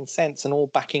stats are making sense and all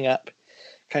backing up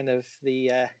kind of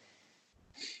the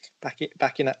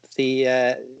backing up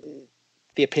the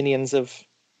opinions of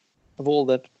all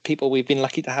the people we've been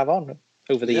lucky to have on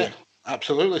over the year.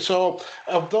 Absolutely. So,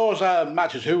 of those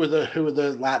matches, who are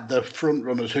the front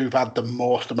runners who've had the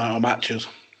most amount of matches?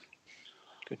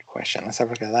 Good question. Let's have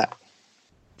a look at that.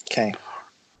 Okay.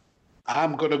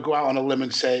 I'm going to go out on a limb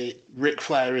and say Ric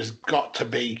Flair has got to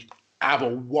be either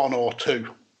 1 or 2.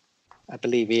 I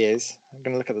believe he is. I'm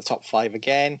going to look at the top 5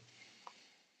 again.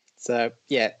 So,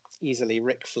 yeah, easily.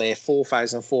 Ric Flair,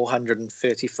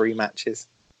 4,433 matches.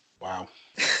 Wow.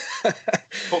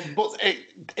 but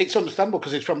it's understandable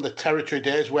because it's from the territory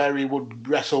days where he would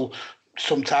wrestle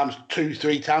sometimes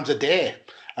 2-3 times a day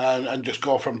and just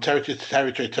go from territory to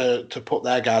territory to put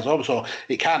their guys over. So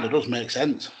it kind of does make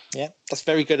sense. Yeah, that's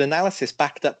very good analysis,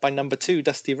 backed up by number 2,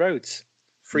 Dusty Rhodes,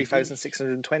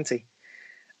 3,620.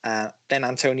 Then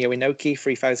Antonio Inoki,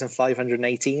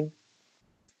 3,518.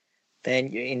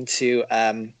 Then you're into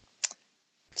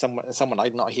someone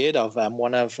I'd not heard of,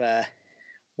 one of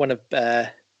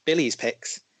Billy's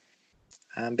picks,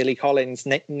 Billy Collins,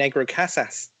 Negro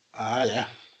Casas. Yeah.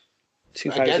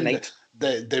 2008.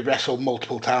 Again, they wrestle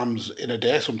multiple times in a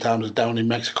day, sometimes down in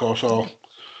Mexico. So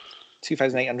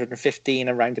 2,815,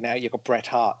 and rounding out, you've got Bret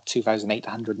Hart,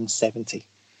 2,870.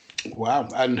 Wow!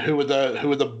 And who are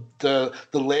the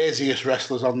laziest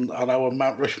wrestlers on our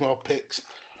Mount Rushmore picks?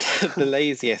 The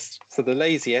laziest. So the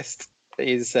laziest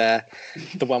is the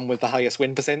one with the highest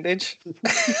win percentage.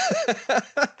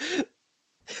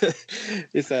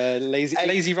 It's a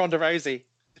lazy Ronda Rousey.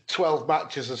 12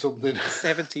 matches or something.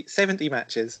 70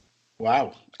 matches.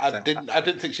 Wow. I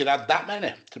didn't think she'd had that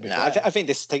many, to be fair. I think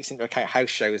this takes into account house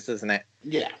shows, doesn't it?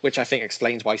 Yeah. Which I think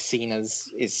explains why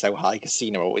Cena's is so high, because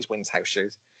Cena always wins house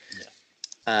shows.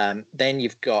 Yeah. Then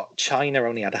you've got China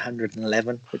only had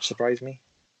 111, which surprised me.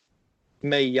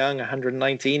 Mae Young,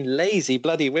 119. Lazy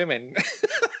bloody women.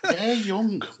 Mae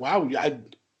Young. Wow.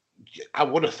 I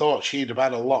would have thought she'd have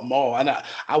had a lot more. And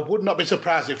I would not be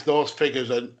surprised if those figures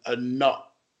are not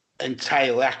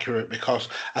entirely accurate, because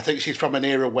I think she's from an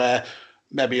era where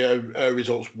maybe her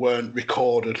results weren't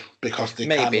recorded because they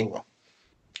maybe.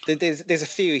 There's a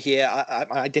few here.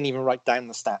 I didn't even write down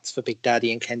the stats for Big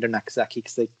Daddy and Kendo Nagasaki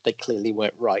because they clearly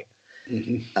weren't right.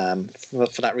 Mm-hmm.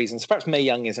 For that reason. So perhaps Mae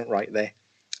Young isn't right there.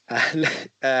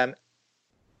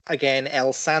 Again,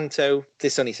 El Santo,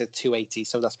 this only said 280,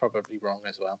 so that's probably wrong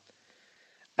as well.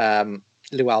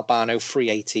 Lou Albano,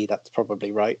 380, that's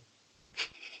probably right.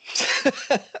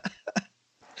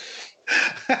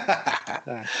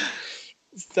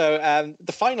 So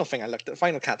the final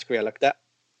category I looked at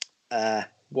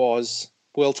was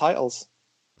world titles.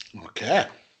 Okay.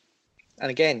 And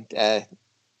again,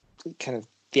 kind of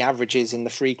the averages in the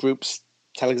three groups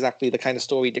tell exactly the kind of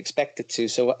story you'd expect it to.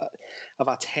 So of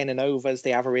our 10 and overs,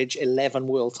 they average 11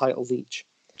 world titles each.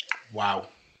 Wow.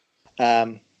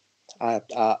 For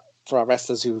our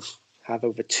wrestlers who have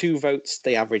over 2 votes,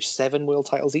 they average 7 world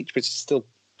titles each, which is still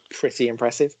pretty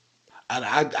impressive. And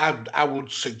I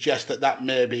would suggest that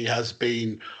maybe has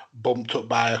been bumped up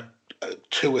by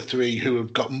 2 or 3 who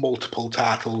have got multiple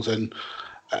titles, and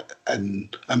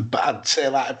but I'd say,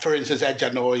 like, for instance, Edge, I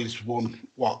know he's won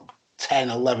 10,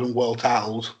 11 world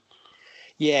titles.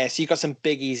 Yeah, so you've got some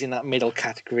biggies in that middle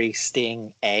category: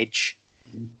 Sting, Edge.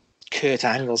 Mm-hmm. Kurt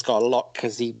Angle's got a lot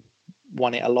because he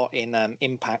won it a lot in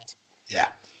Impact.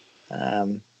 Yeah.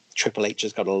 Triple H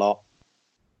has got a lot.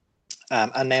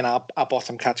 And then our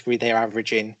bottom category, they're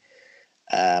averaging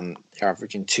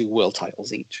 2 world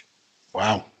titles each.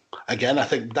 Wow. Again, I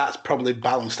think that's probably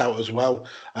balanced out as well.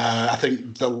 I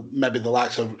think maybe the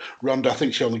likes of Ronda, I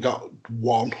think she only got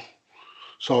 1.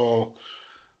 So,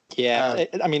 yeah,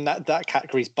 I mean that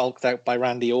category's bulked out by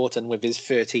Randy Orton with his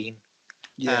 13,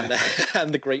 yeah,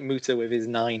 and the Great Muta with his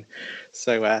 9.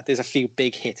 So there's a few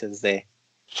big hitters there.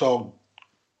 So,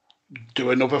 do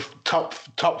another top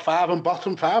 5 and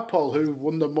bottom 5, Paul. Who've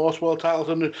won the most world titles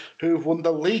and who've won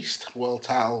the least world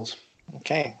titles?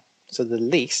 Okay, so the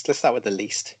least. Let's start with the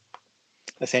least.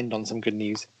 Let's end on some good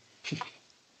news.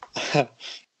 So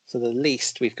the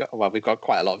least we've got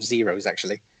quite a lot of zeros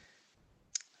actually.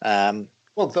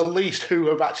 Well, the least who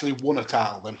have actually won a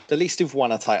title then. The least who've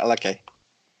won a title. Okay.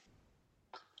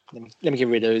 Let me get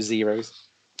rid of those zeros.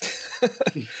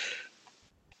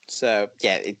 So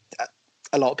yeah,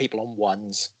 a lot of people on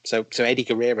 1s. So Eddie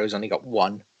Guerrero's only got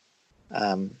 1.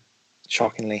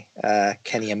 Shockingly,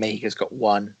 Kenny Omega's got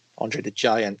 1. Andre the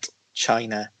Giant,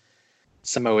 China,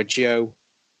 Samoa Joe,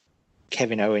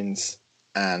 Kevin Owens,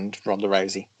 and Ronda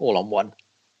Rousey, all on 1.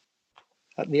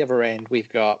 At the other end, we've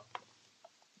got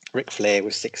Ric Flair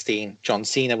with 16, John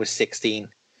Cena with 16.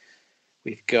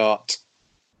 We've got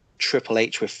Triple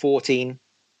H with 14,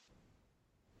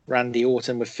 Randy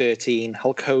Orton with 13,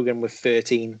 Hulk Hogan with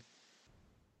 13,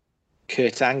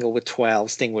 Kurt Angle with 12,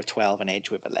 Sting with 12, and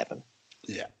Edge with 11.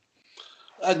 Yeah.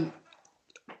 And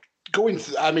going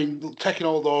through, I mean, taking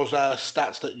all those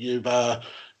stats that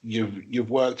you've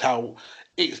worked out,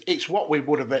 it's what we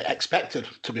would have expected,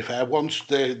 to be fair. Once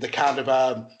the kind of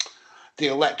the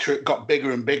electorate got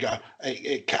bigger and bigger,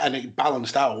 it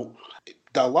balanced out.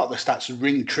 A lot of the stats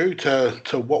ring true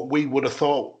to what we would have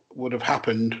thought would have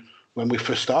happened when we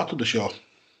first started the show.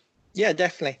 Yeah,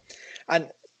 definitely. And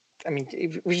I mean,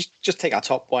 if we just take our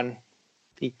top one.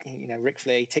 Ric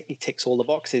Flair, he ticks all the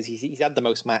boxes. He's had the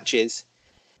most matches.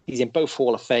 He's in both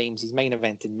Hall of Fames. He's main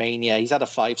event in Mania. He's had a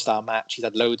 5-star match. He's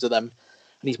had loads of them,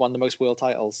 and he's won the most world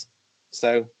titles.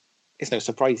 So it's no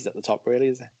surprise he's at the top, really,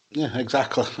 is it? Yeah,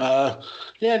 exactly. And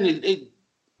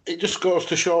it just goes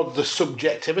to show the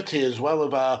subjectivity as well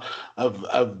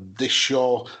of this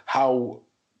show, how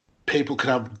people can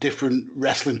have different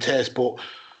wrestling tastes, but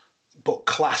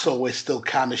class always still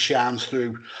kind of shines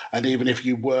through. And even if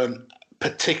you weren't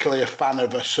particularly a fan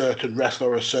of a certain wrestler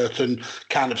or a certain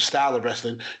kind of style of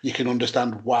wrestling, you can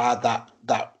understand why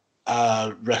that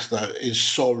wrestler is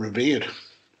so revered.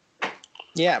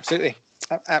 Yeah, absolutely.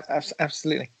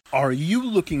 Absolutely. Are you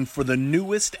looking for the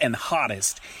newest and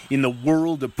hottest in the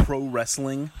world of pro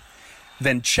wrestling?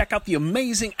 Then check out the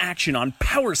amazing action on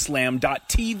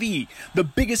Powerslam.tv, the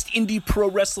biggest indie pro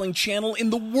wrestling channel in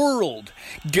the world.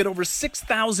 Get over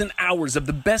 6,000 hours of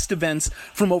the best events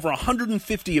from over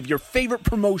 150 of your favorite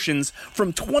promotions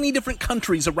from 20 different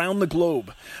countries around the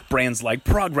globe. Brands like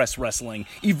Progress Wrestling,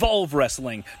 Evolve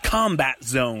Wrestling, Combat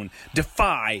Zone,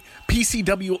 Defy,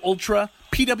 PCW Ultra,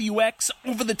 PWX,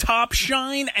 Over the Top,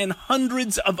 Shine, and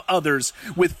hundreds of others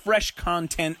with fresh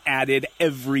content added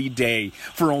every day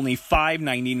for only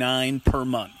 $5.99 per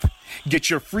month. Get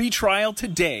your free trial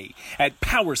today at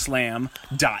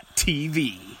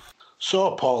Powerslam.tv.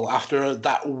 So, Paul, after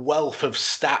that wealth of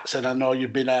stats, and I know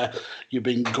you've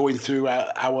been going through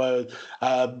our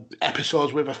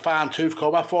episodes with a fine-tooth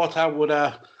comb, I thought I would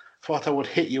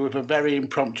hit you with a very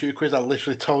impromptu quiz. I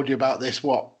literally told you about this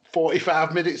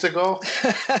 45 minutes ago.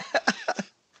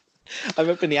 I'm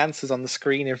hoping the answer's on the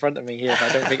screen in front of me here, but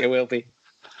I don't think it will be.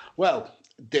 Well,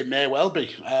 it may well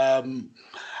be.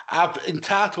 I've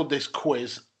entitled this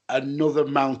quiz "Another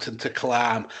Mountain to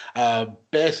Climb."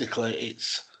 Basically,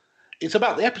 it's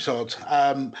about the episodes.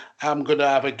 I'm going to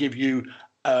either give you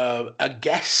a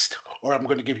guest, or I'm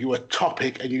going to give you a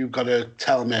topic, and you've got to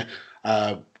tell me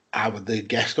either the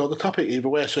guest or the topic. Either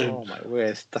way. So, oh my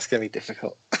word, that's going to be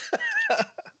difficult.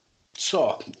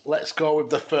 So let's go with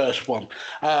the first one.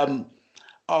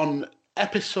 On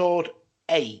episode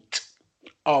 8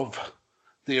 of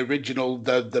the original,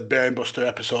 the Brainbuster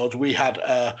episodes, we had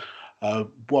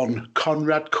one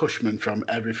Conrad Cushman from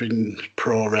Everything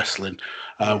Pro Wrestling.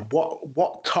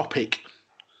 What topic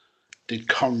did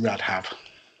Conrad have?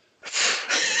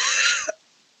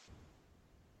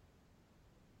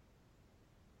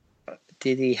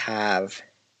 Did he have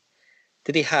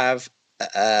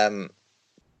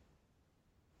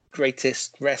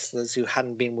greatest wrestlers who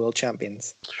hadn't been world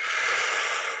champions?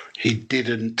 He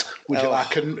didn't. Would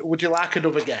you like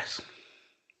another guess?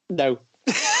 No.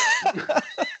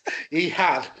 He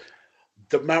had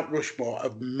the Mount Rushmore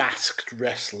of masked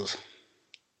wrestlers.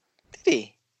 Did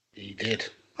he? He did.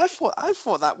 I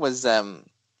thought that was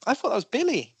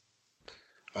Billy.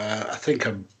 I think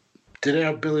did I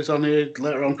have Billy's on here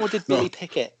later on? Or did Billy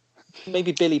pick it?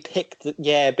 Maybe Billy picked.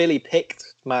 Yeah, Billy picked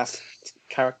masked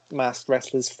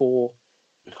wrestlers for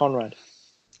Conrad.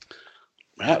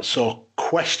 Right, so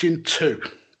question 2.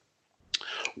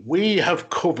 We have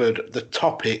covered the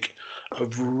topic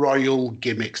of royal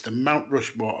gimmicks, the Mount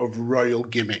Rushmore of royal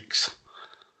gimmicks.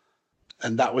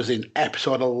 And that was in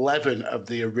episode 11 of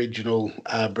the original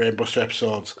Brainbuster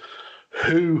episodes.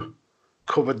 Who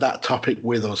covered that topic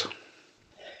with us?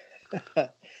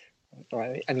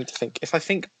 Right, I need to think. If I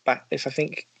think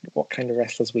what kind of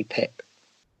wrestlers we picked,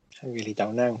 I really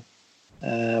don't know.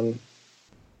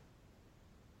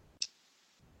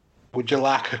 Would you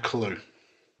like a clue?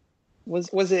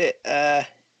 Was it? Yeah,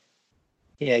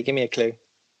 give me a clue.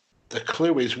 The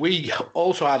clue is we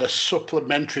also had a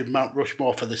supplementary Mount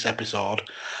Rushmore for this episode.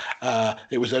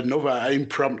 It was another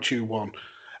impromptu one,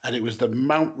 and it was the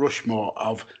Mount Rushmore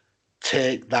of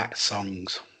Take That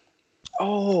songs.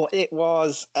 Oh, it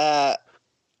was. It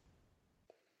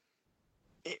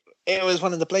was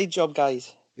one of the Blade Job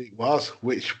guys. It was.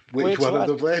 Which one of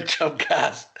the Blade Job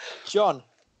guys? John.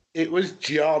 It was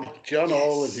John. John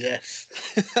Orland, yes.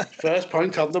 First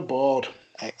point on the board.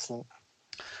 Excellent.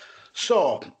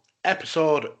 So,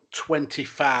 episode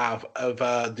 25 of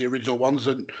the original ones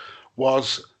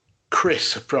was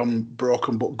Chris from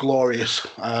Broken But Glorious.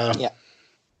 Yeah.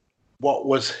 What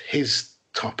was his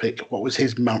topic? What was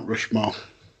his Mount Rushmore?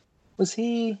 Was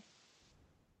he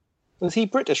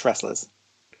British wrestlers?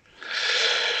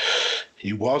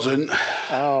 He wasn't.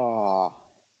 Oh.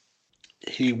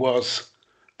 He was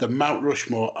the Mount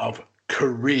Rushmore of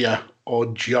career or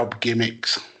job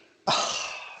gimmicks. Oh,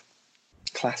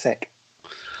 classic.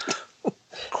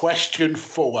 Question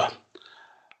 4.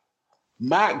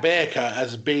 Mark Baker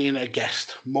has been a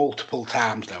guest multiple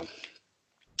times now,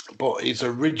 but his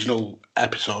original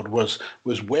episode was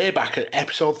way back at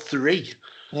episode 3.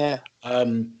 Yeah.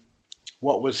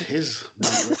 What was his?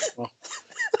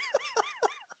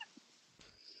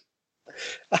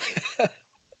 I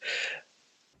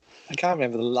can't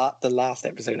remember the last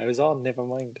episode I was on. Never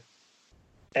mind.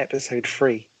 Episode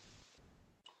 3.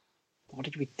 What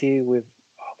did we do with?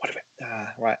 Oh, what did we?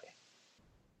 Right.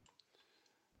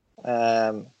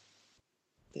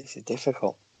 This is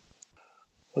difficult.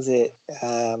 Was it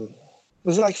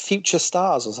like Future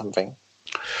Stars or something?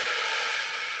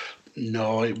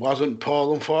 No, it wasn't,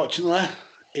 Paul, unfortunately.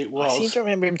 It was. I seem to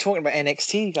remember him talking about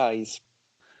NXT guys,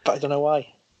 but I don't know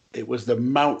why. It was the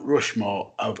Mount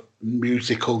Rushmore of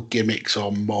musical gimmicks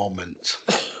or moments.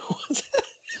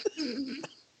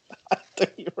 I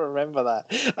don't even remember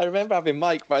that. I remember having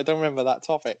Mike, but I don't remember that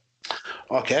topic.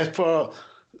 Okay, for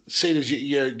seeing as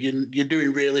you're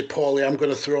doing really poorly, I'm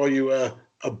going to throw you a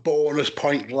bonus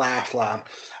point lifeline.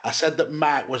 I said that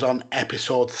Mark was on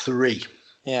episode 3.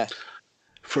 Yeah.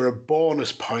 For a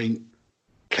bonus point,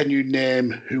 can you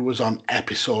name who was on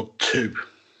episode 2?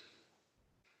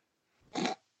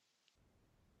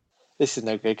 This is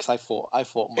no good because I thought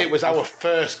Mike, it was our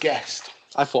first guest.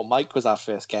 I thought Mike was our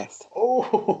first guest.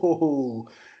 Oh,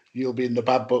 you'll be in the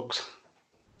bad books.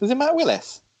 Was it Matt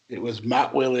Willis? It was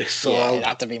Matt Willis. So yeah, it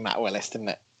had to be Matt Willis, didn't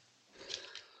it?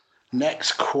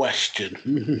 Next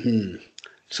question.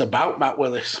 It's about Matt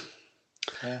Willis.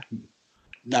 Yeah.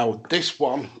 Now this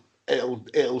one,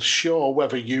 it'll show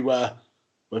whether you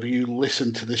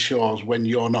listen to the shows when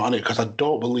you're not on it, because I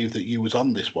don't believe that you was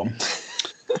on this one.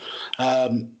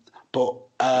 But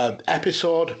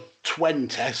episode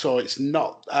 20, so it's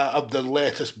not of the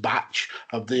latest batch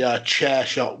of the chair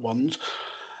shot ones.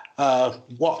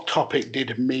 What topic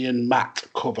did me and Matt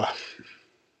cover?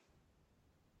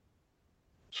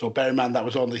 So bear in mind that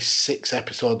was only 6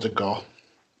 episodes ago.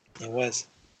 It was.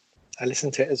 I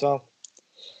listened to it as well.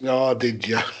 Oh, did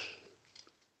you?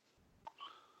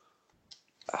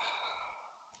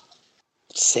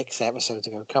 6 episodes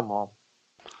ago. Come on.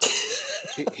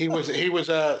 He was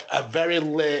a very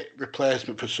late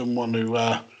replacement for someone who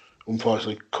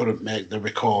unfortunately couldn't make the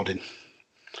recording,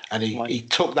 and he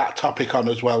took that topic on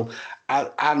as well,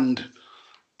 and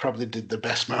probably did the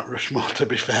best Mount Rushmore, to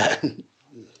be fair.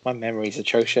 My memory's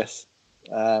atrocious.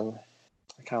 I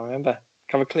can't remember.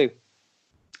 Can I have a clue?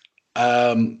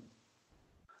 I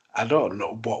don't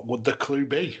know. What would the clue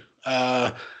be?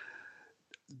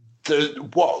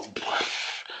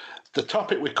 The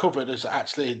topic we covered has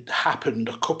actually happened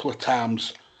a couple of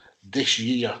times this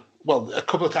year. Well, a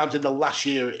couple of times in the last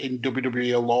year in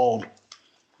WWE alone.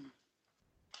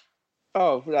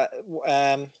 Oh,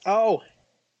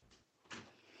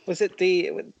 was it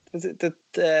the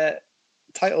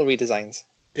title redesigns?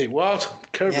 It was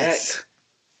correct.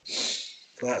 Yes.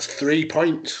 So that's 3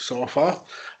 points so far.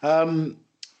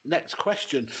 Next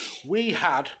question. We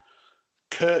had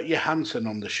Kurt Johansson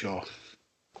on the show.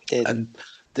 And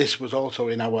this was also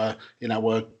in our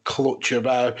clutch of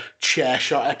our chair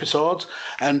shot episodes,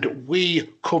 and we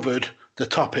covered the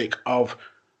topic of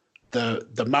the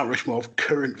Mount Rushmore of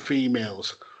current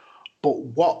females. But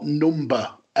what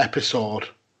number episode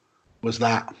was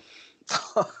that?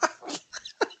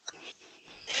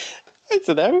 I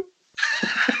don't know.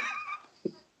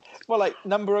 Well, like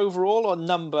number overall or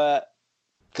number?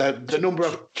 The number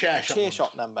of chair shot. Chair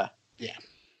shot number. Yeah.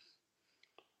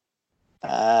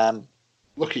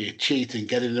 Look at you cheating,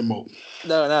 getting them up.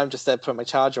 No, I'm just putting my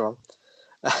charger on.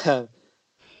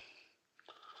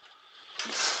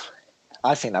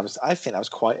 I think that was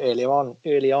quite early on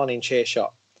in chair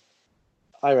shot.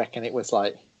 I reckon it was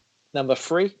like number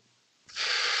 3.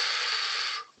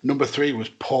 Number 3 was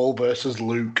Paul versus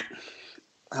Luke.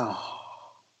 Oh.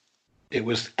 It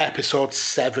was episode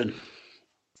 7.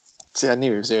 See, I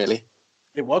knew it was early.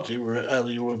 It was. You were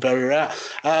early. You were very right.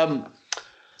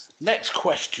 Next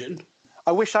question.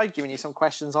 I wish I'd given you some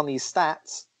questions on these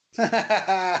stats.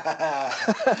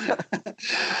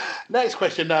 Next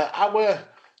question. Our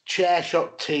chair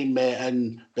shot teammate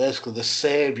and basically the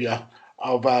saviour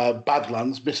of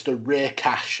Badlands, Mr. Ray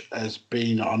Cash, has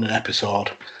been on an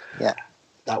episode. Yeah.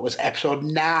 That was episode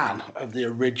 9 of the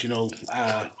original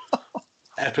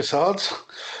episodes.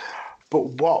 But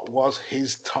what was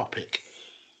his topic?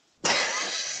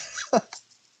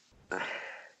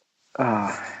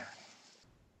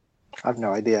 I've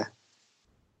no idea.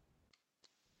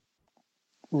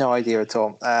 No idea at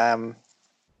all.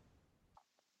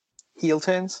 Heel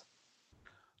turns?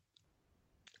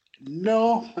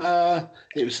 No,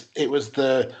 it was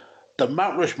the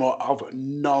Mount Rushmore of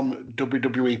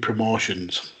non-WWE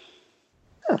promotions.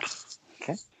 Oh.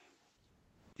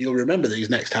 You'll remember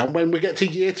these next time. When we get to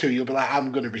year 2, you'll be like,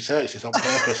 I'm going to research this on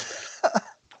purpose.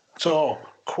 So,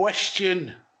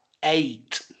 question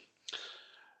 8.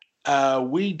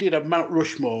 We did a Mount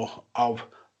Rushmore of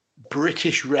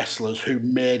British wrestlers who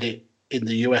made it in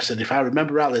the US, and if I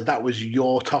remember rightly, that was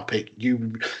your topic.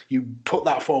 You put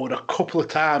that forward a couple of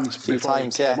times. A few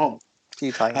times. A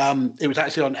few times. It was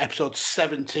actually on episode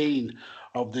 17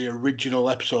 of the original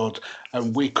episode,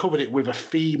 and we covered it with a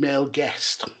female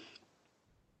guest.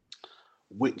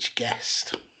 Which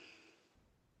guest?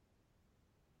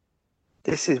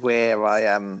 This is where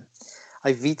I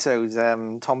vetoed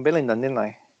Tom Billington, didn't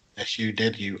I? Yes, you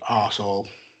did, you arsehole.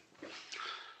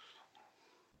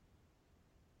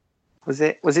 Was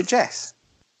it Jess?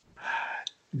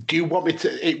 Do you want me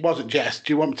to? It wasn't Jess.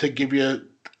 Do you want me to give you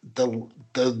the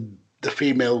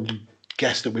female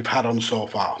guest that we've had on so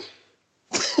far?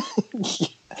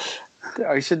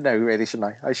 I should know, really,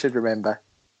 shouldn't I? I should remember.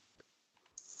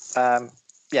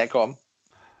 Yeah, go on.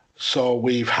 So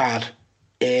we've had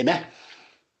Amy.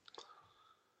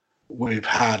 We've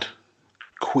had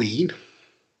Queen.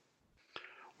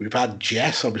 We've had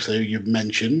Jess, obviously, who you've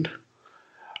mentioned.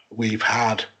 We've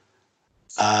had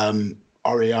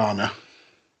Oriana.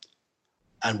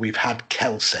 And we've had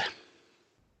Kelsey.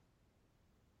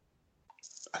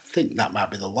 I think that might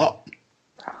be the lot.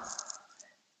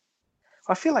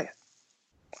 I feel like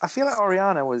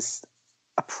Oriana was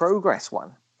a Progress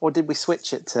one, or did we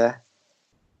switch it to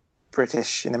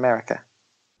British in America?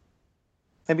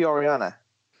 Maybe Oriana.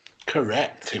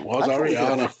 Correct. It was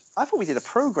Oriana. I thought we did a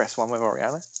Progress one with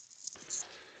Oriana.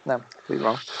 No, completely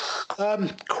wrong.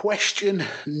 Question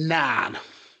 9.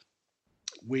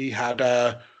 We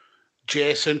had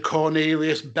Jason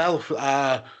Cornelius Bell,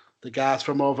 the guys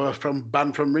from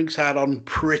Band from Ringside, on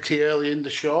pretty early in the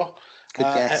show. Good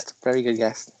guest. Very good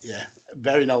guest. Yeah,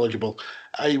 very knowledgeable.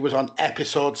 He was on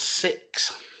episode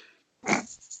 6.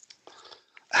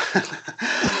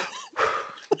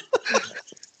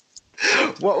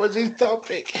 What was his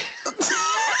topic?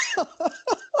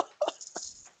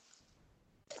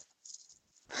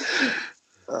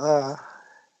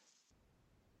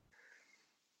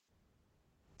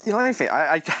 You know anything?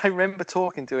 I remember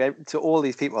talking to all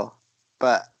these people,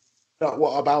 but not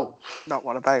what about.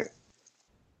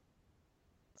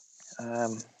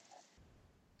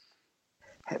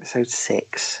 Episode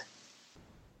 6.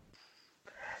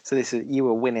 So you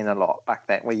were winning a lot back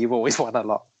then. Well, you've always won a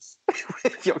lot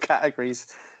with your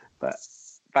categories, but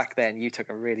back then you took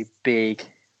a really big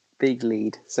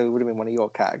lead. So it would have been one of your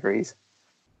categories,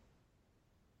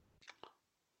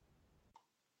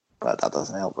 but that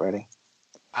doesn't help really.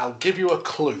 I'll give you a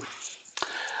clue.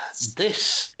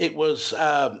 It was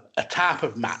a type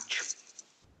of match,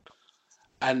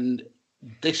 and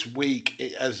this week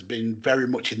it has been very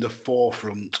much in the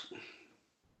forefront.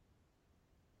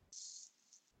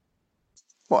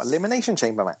 What, Elimination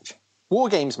Chamber match? War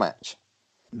Games match?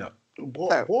 No.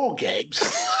 War Games?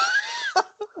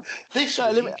 This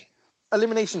week?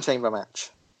 Elimination Chamber match?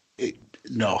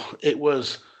 No, it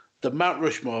was the Mount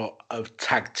Rushmore of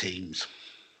tag teams.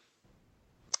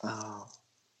 Oh.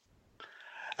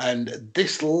 And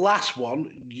this last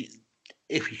one,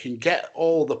 if you can get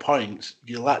all the points,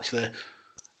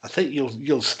 I think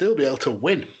you'll still be able to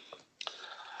win.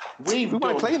 Who am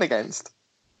I playing against?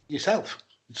 Yourself.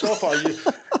 So far,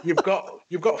 you've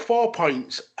got 4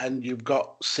 points and you've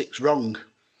got 6 wrong.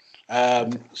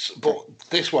 But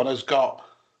this one has got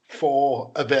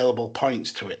 4 available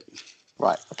points to it.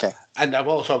 Right. Okay. And I've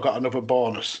also got another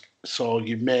bonus, so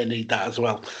you may need that as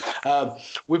well.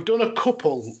 We've done a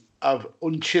couple of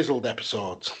Unchiseled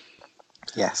episodes.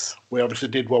 Yes. We obviously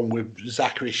did one with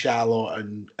Zachary Charlotte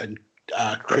and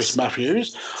Chris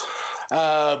Matthews.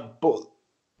 But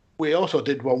we also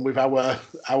did one with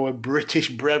our British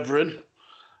brethren,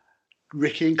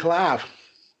 Ricky and Clive.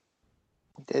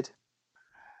 We did.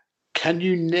 Can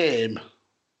you name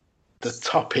the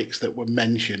topics that were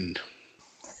mentioned?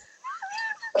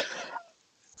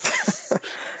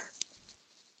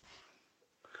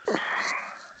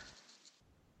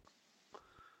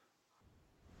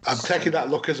 I'm taking that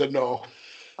look as a no.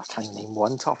 I can't name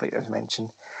one topic that was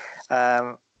mentioned.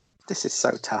 This is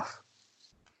so tough.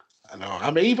 I know.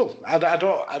 I'm evil. I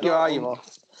don't. You are evil.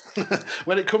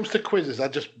 When it comes to quizzes, I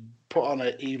just put on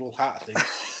an evil hat thing.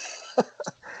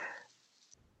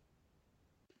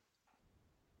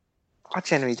 I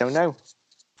genuinely don't know.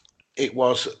 It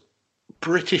was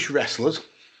British wrestlers.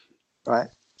 Right.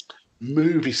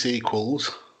 Movie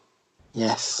sequels.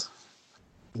 Yes.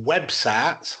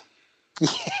 Websites.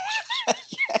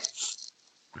 Yes.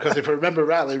 Because if I remember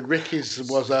rightly, Ricky's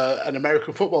was an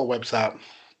American football website.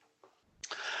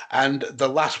 And the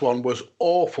last one was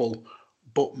awful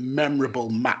but memorable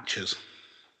matches.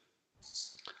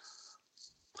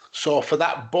 So for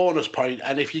that bonus point,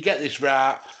 and if you get this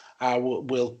right,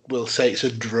 we'll say it's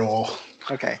a draw.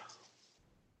 Okay.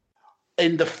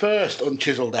 In the first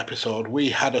Unchiseled episode, we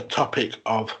had a topic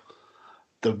of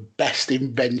the best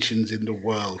inventions in the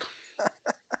world.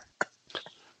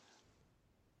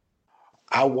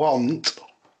 I want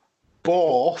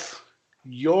both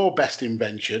your best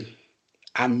invention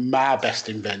and my best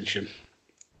invention.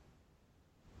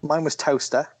 Mine was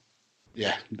toaster.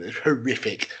 Yeah,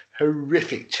 horrific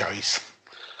choice.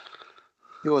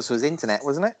 Yours was internet,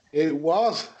 wasn't it? It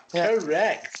was. Yeah.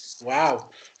 Correct. Wow.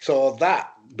 So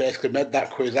that basically made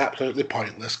that quiz absolutely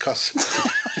pointless because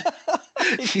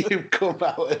you've come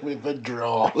out with a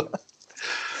draw.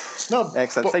 No,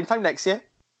 excellent. Same time next year.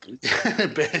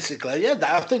 Basically, yeah.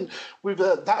 I think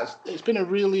it's been a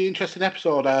really interesting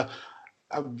episode. I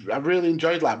really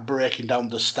enjoyed like breaking down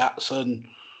the stats, and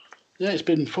yeah, it's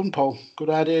been fun, Paul.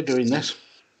 Good idea doing this.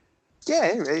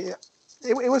 Yeah,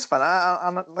 it was fun.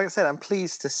 I'm like I said, I'm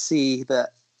pleased to see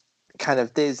that kind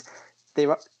of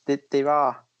there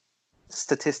are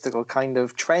statistical kind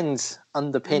of trends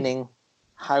underpinning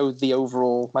how the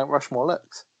overall Mount Rushmore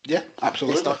looks. Yeah,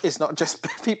 absolutely. It's not just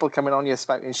people coming on you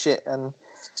spouting shit and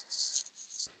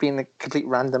being a complete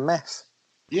random mess.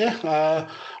 Yeah,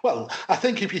 well, I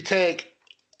think if you take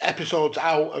episodes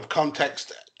out of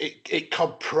context, it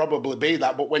could probably be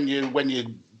that. But when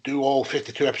you do all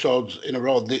 52 episodes in a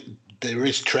row, there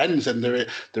is trends and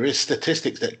there is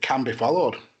statistics that can be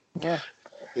followed. Yeah,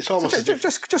 it's almost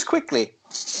just quickly.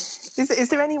 Is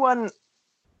there anyone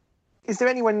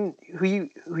who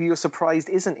you're surprised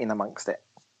isn't in amongst it?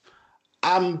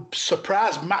 I'm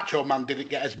surprised Macho Man didn't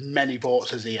get as many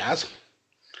votes as he has.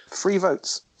 3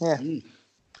 votes. Yeah.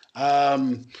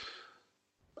 I'm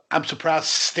surprised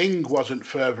Sting wasn't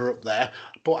further up there,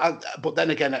 but then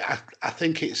again, I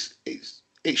think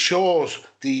it shows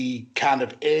the kind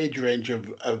of age range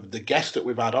of the guests that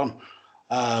we've had on.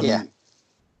 Yeah.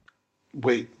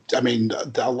 I mean,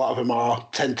 a lot of them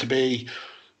tend to be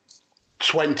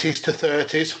 20s to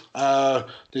 30s.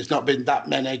 There's not been that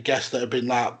many guests that have been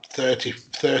like 30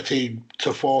 to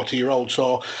 40-year-olds.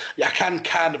 So I can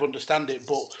kind of understand it,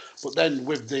 but then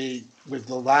with the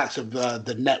likes of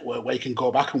the network where you can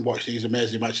go back and watch these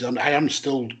amazing matches, I am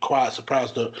still quite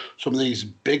surprised that some of these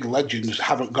big legends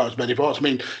haven't got as many votes. I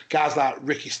mean, guys like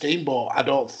Ricky Steamboat, I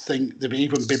don't think they've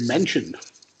even been mentioned.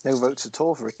 No votes at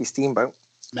all for Ricky Steamboat.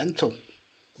 Mental.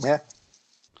 Yeah.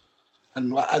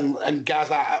 And guys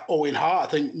like Owen Hart,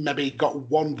 I think maybe he got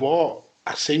 1 vote.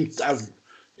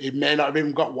 He may not have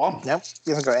even got 1. No,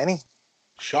 he hasn't got any.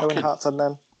 Shocking. Owen Hart's on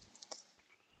them.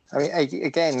 I mean,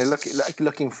 again,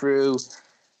 looking through,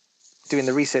 doing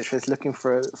the research for this, looking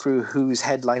through who's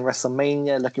headlined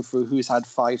WrestleMania, looking through who's had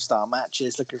 5-star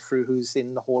matches, looking through who's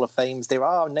in the Hall of Fames. There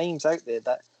are names out there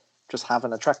that just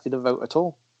haven't attracted a vote at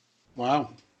all. Wow.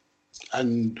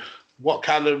 And what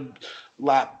kind of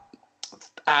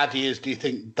ideas do you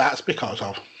think that's because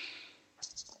of?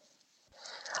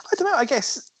 I don't know. I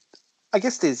guess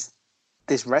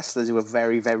there's wrestlers who are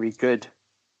very, very good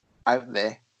out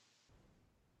there,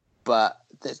 but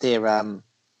they're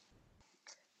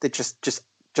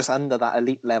just under that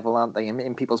elite level, aren't they?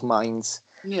 In people's minds.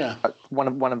 Yeah. One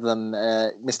of them,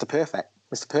 Mr. Perfect.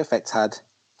 Mr. Perfect's had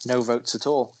no votes at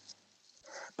all.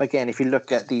 But again, if you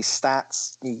look at these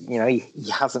stats,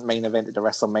 he hasn't main evented a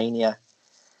WrestleMania.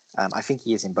 I think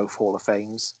he is in both Hall of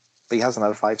Fames, but he hasn't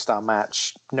had a 5-star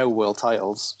match, no world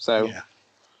titles. So, yeah.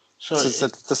 So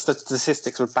the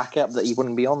statistics would back up that he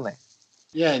wouldn't be on there.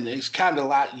 Yeah, and it's kind of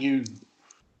like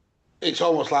it's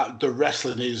almost like the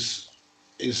wrestling is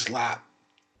like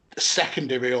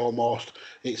secondary almost.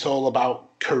 It's all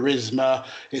about charisma.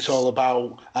 It's all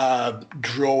about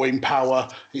drawing power.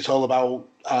 It's all about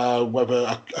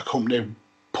whether a company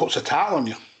puts a title on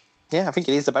you. Yeah, I think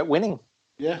it is about winning.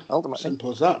 Yeah, ultimately.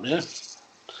 Simple as that, yeah.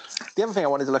 The other thing I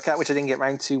wanted to look at, which I didn't get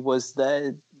round to, was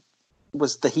the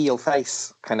heel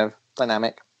face kind of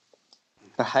dynamic.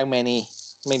 How many,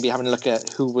 maybe having a look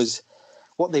at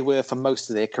what they were for most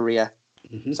of their career.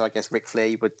 Mm-hmm. So I guess Ric Flair,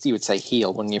 you would say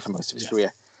heel, wouldn't you, for most of his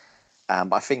career?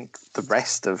 But I think the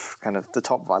rest of kind of the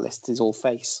top of our list is all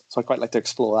face. So I'd quite like to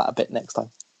explore that a bit next time.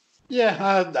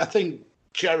 Yeah, I think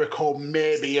Jericho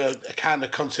may be a kind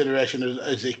of consideration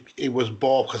as he was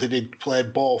both, because he did play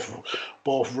both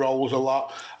roles a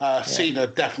lot. Cena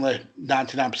definitely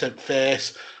 99%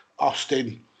 face.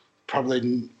 Austin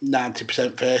probably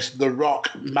 90% face. The Rock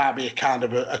might be a kind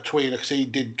of a tweener, because he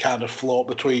did kind of float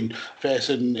between face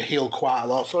and heel quite a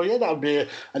lot. So yeah, that would be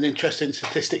an interesting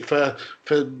statistic for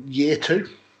year 2.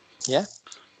 Yeah.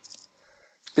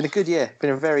 It's been a good year. Been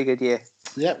a very good year.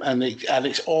 Yep, and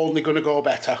it's only going to go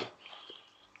better.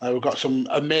 We've got some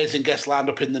amazing guests lined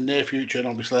up in the near future, and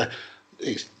obviously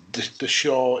the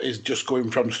show is just going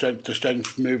from strength to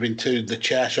strength, moving to the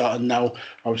chair shot, and now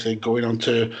obviously going on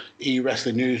to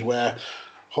eWrestling News, where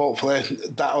hopefully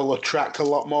that'll attract a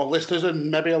lot more listeners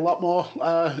and maybe a lot more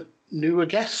newer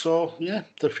guests. So, yeah,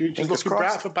 the future's looking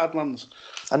bright for Badlands.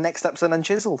 And next up's an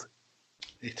Unchiseled.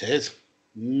 It is.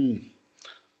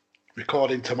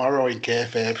 Recording tomorrow in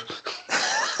kayfabe.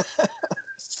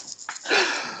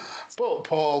 But,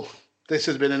 Paul, this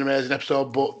has been an amazing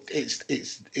episode, but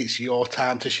it's your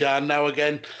time to shine now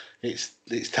again. It's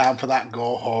time for that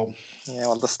go home. Yeah,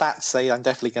 well, the stats say I'm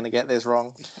definitely going to get this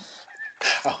wrong.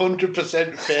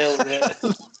 100% fail rate.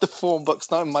 The form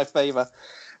book's not in my favour.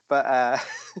 But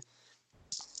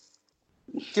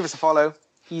give us a follow.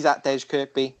 He's at Dej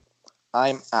Kirkby.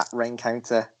 I'm at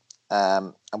Raincounter.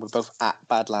 And we're both at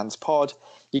Badlands Pod.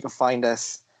 You can find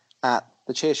us at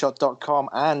thechairshot.com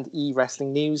and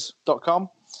eWrestlingNews.com.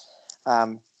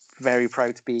 Very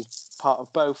proud to be part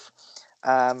of both.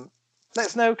 Let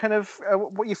us know kind of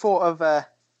what you thought of the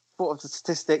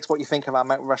statistics, what you think about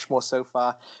Mount Rushmore so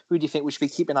far. Who do you think we should be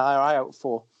keeping our eye out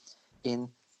for in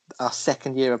our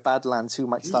second year of Badlands? Who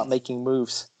might start making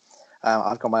moves?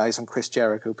 I've got my eyes on Chris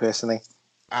Jericho personally.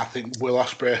 I think Will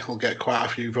Ospreay will get quite a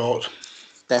few votes.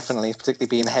 Definitely, particularly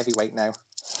being a heavyweight now.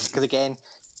 Because again,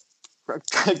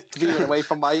 veering away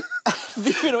from my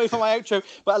outro,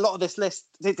 but a lot of this list,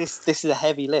 this is a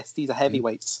heavy list. These are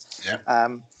heavyweights.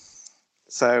 Yeah.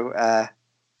 So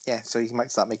you might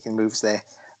start making moves there.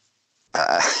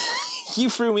 You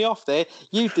threw me off there.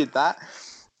 You did that.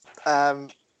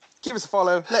 Give us a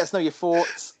follow. Let us know your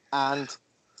thoughts. And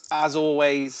as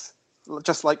always,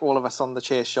 just like all of us on the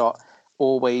Chair Shot,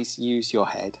 always use your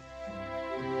head.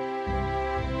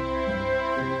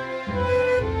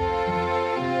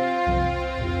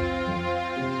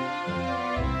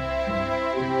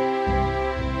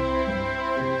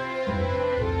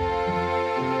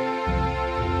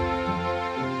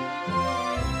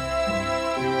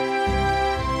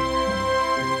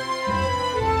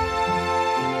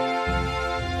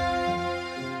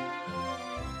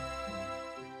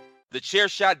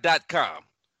 TheChairShot.com.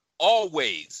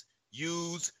 Always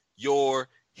use your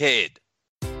head.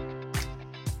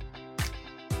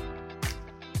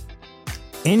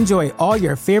 Enjoy all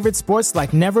your favorite sports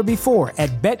like never before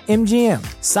at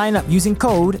BetMGM. Sign up using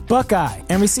code Buckeye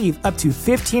and receive up to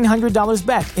 $1,500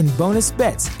 back in bonus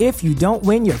bets if you don't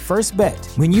win your first bet.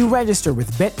 When you register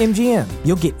with BetMGM,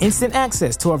 you'll get instant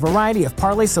access to a variety of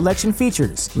parlay selection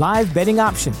features, live betting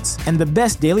options, and the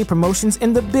best daily promotions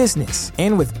in the business.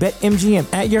 And with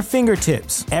BetMGM at your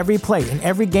fingertips, every play and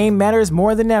every game matters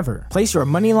more than ever. Place your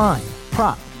money line,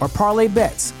 prop, or parlay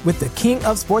bets with the king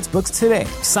of sportsbooks today.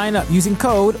 Sign up using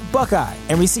code Buckeye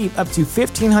and receive up to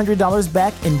 $1,500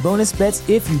 back in bonus bets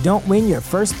if you don't win your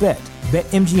first bet.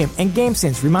 BetMGM and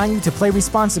GameSense remind you to play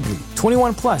responsibly.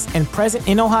 21 plus and present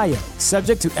in Ohio,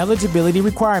 subject to eligibility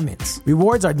requirements.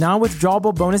 Rewards are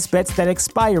non-withdrawable bonus bets that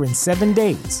expire in 7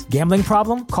 days. Gambling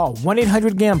problem? Call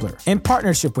 1-800-GAMBLER in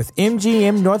partnership with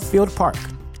MGM Northfield Park.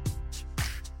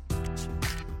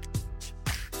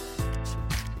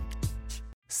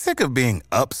 Sick of being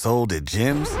upsold at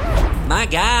gyms? My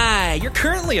guy, you're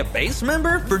currently a base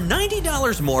member? For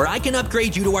 $90 more, I can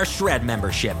upgrade you to our Shred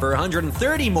membership. For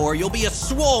 $130 more, you'll be a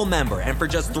Swole member. And for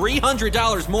just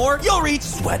 $300 more, you'll reach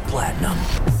Sweat Platinum.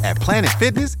 At Planet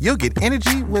Fitness, you'll get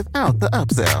energy without the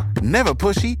upsell. Never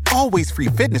pushy, always free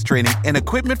fitness training and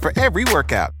equipment for every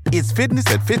workout. It's fitness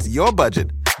that fits your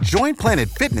budget. Join Planet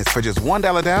Fitness for just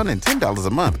 $1 down and $10 a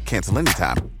month. Cancel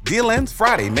anytime. Deal ends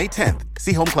Friday, May 10th.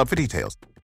 See Home Club for details.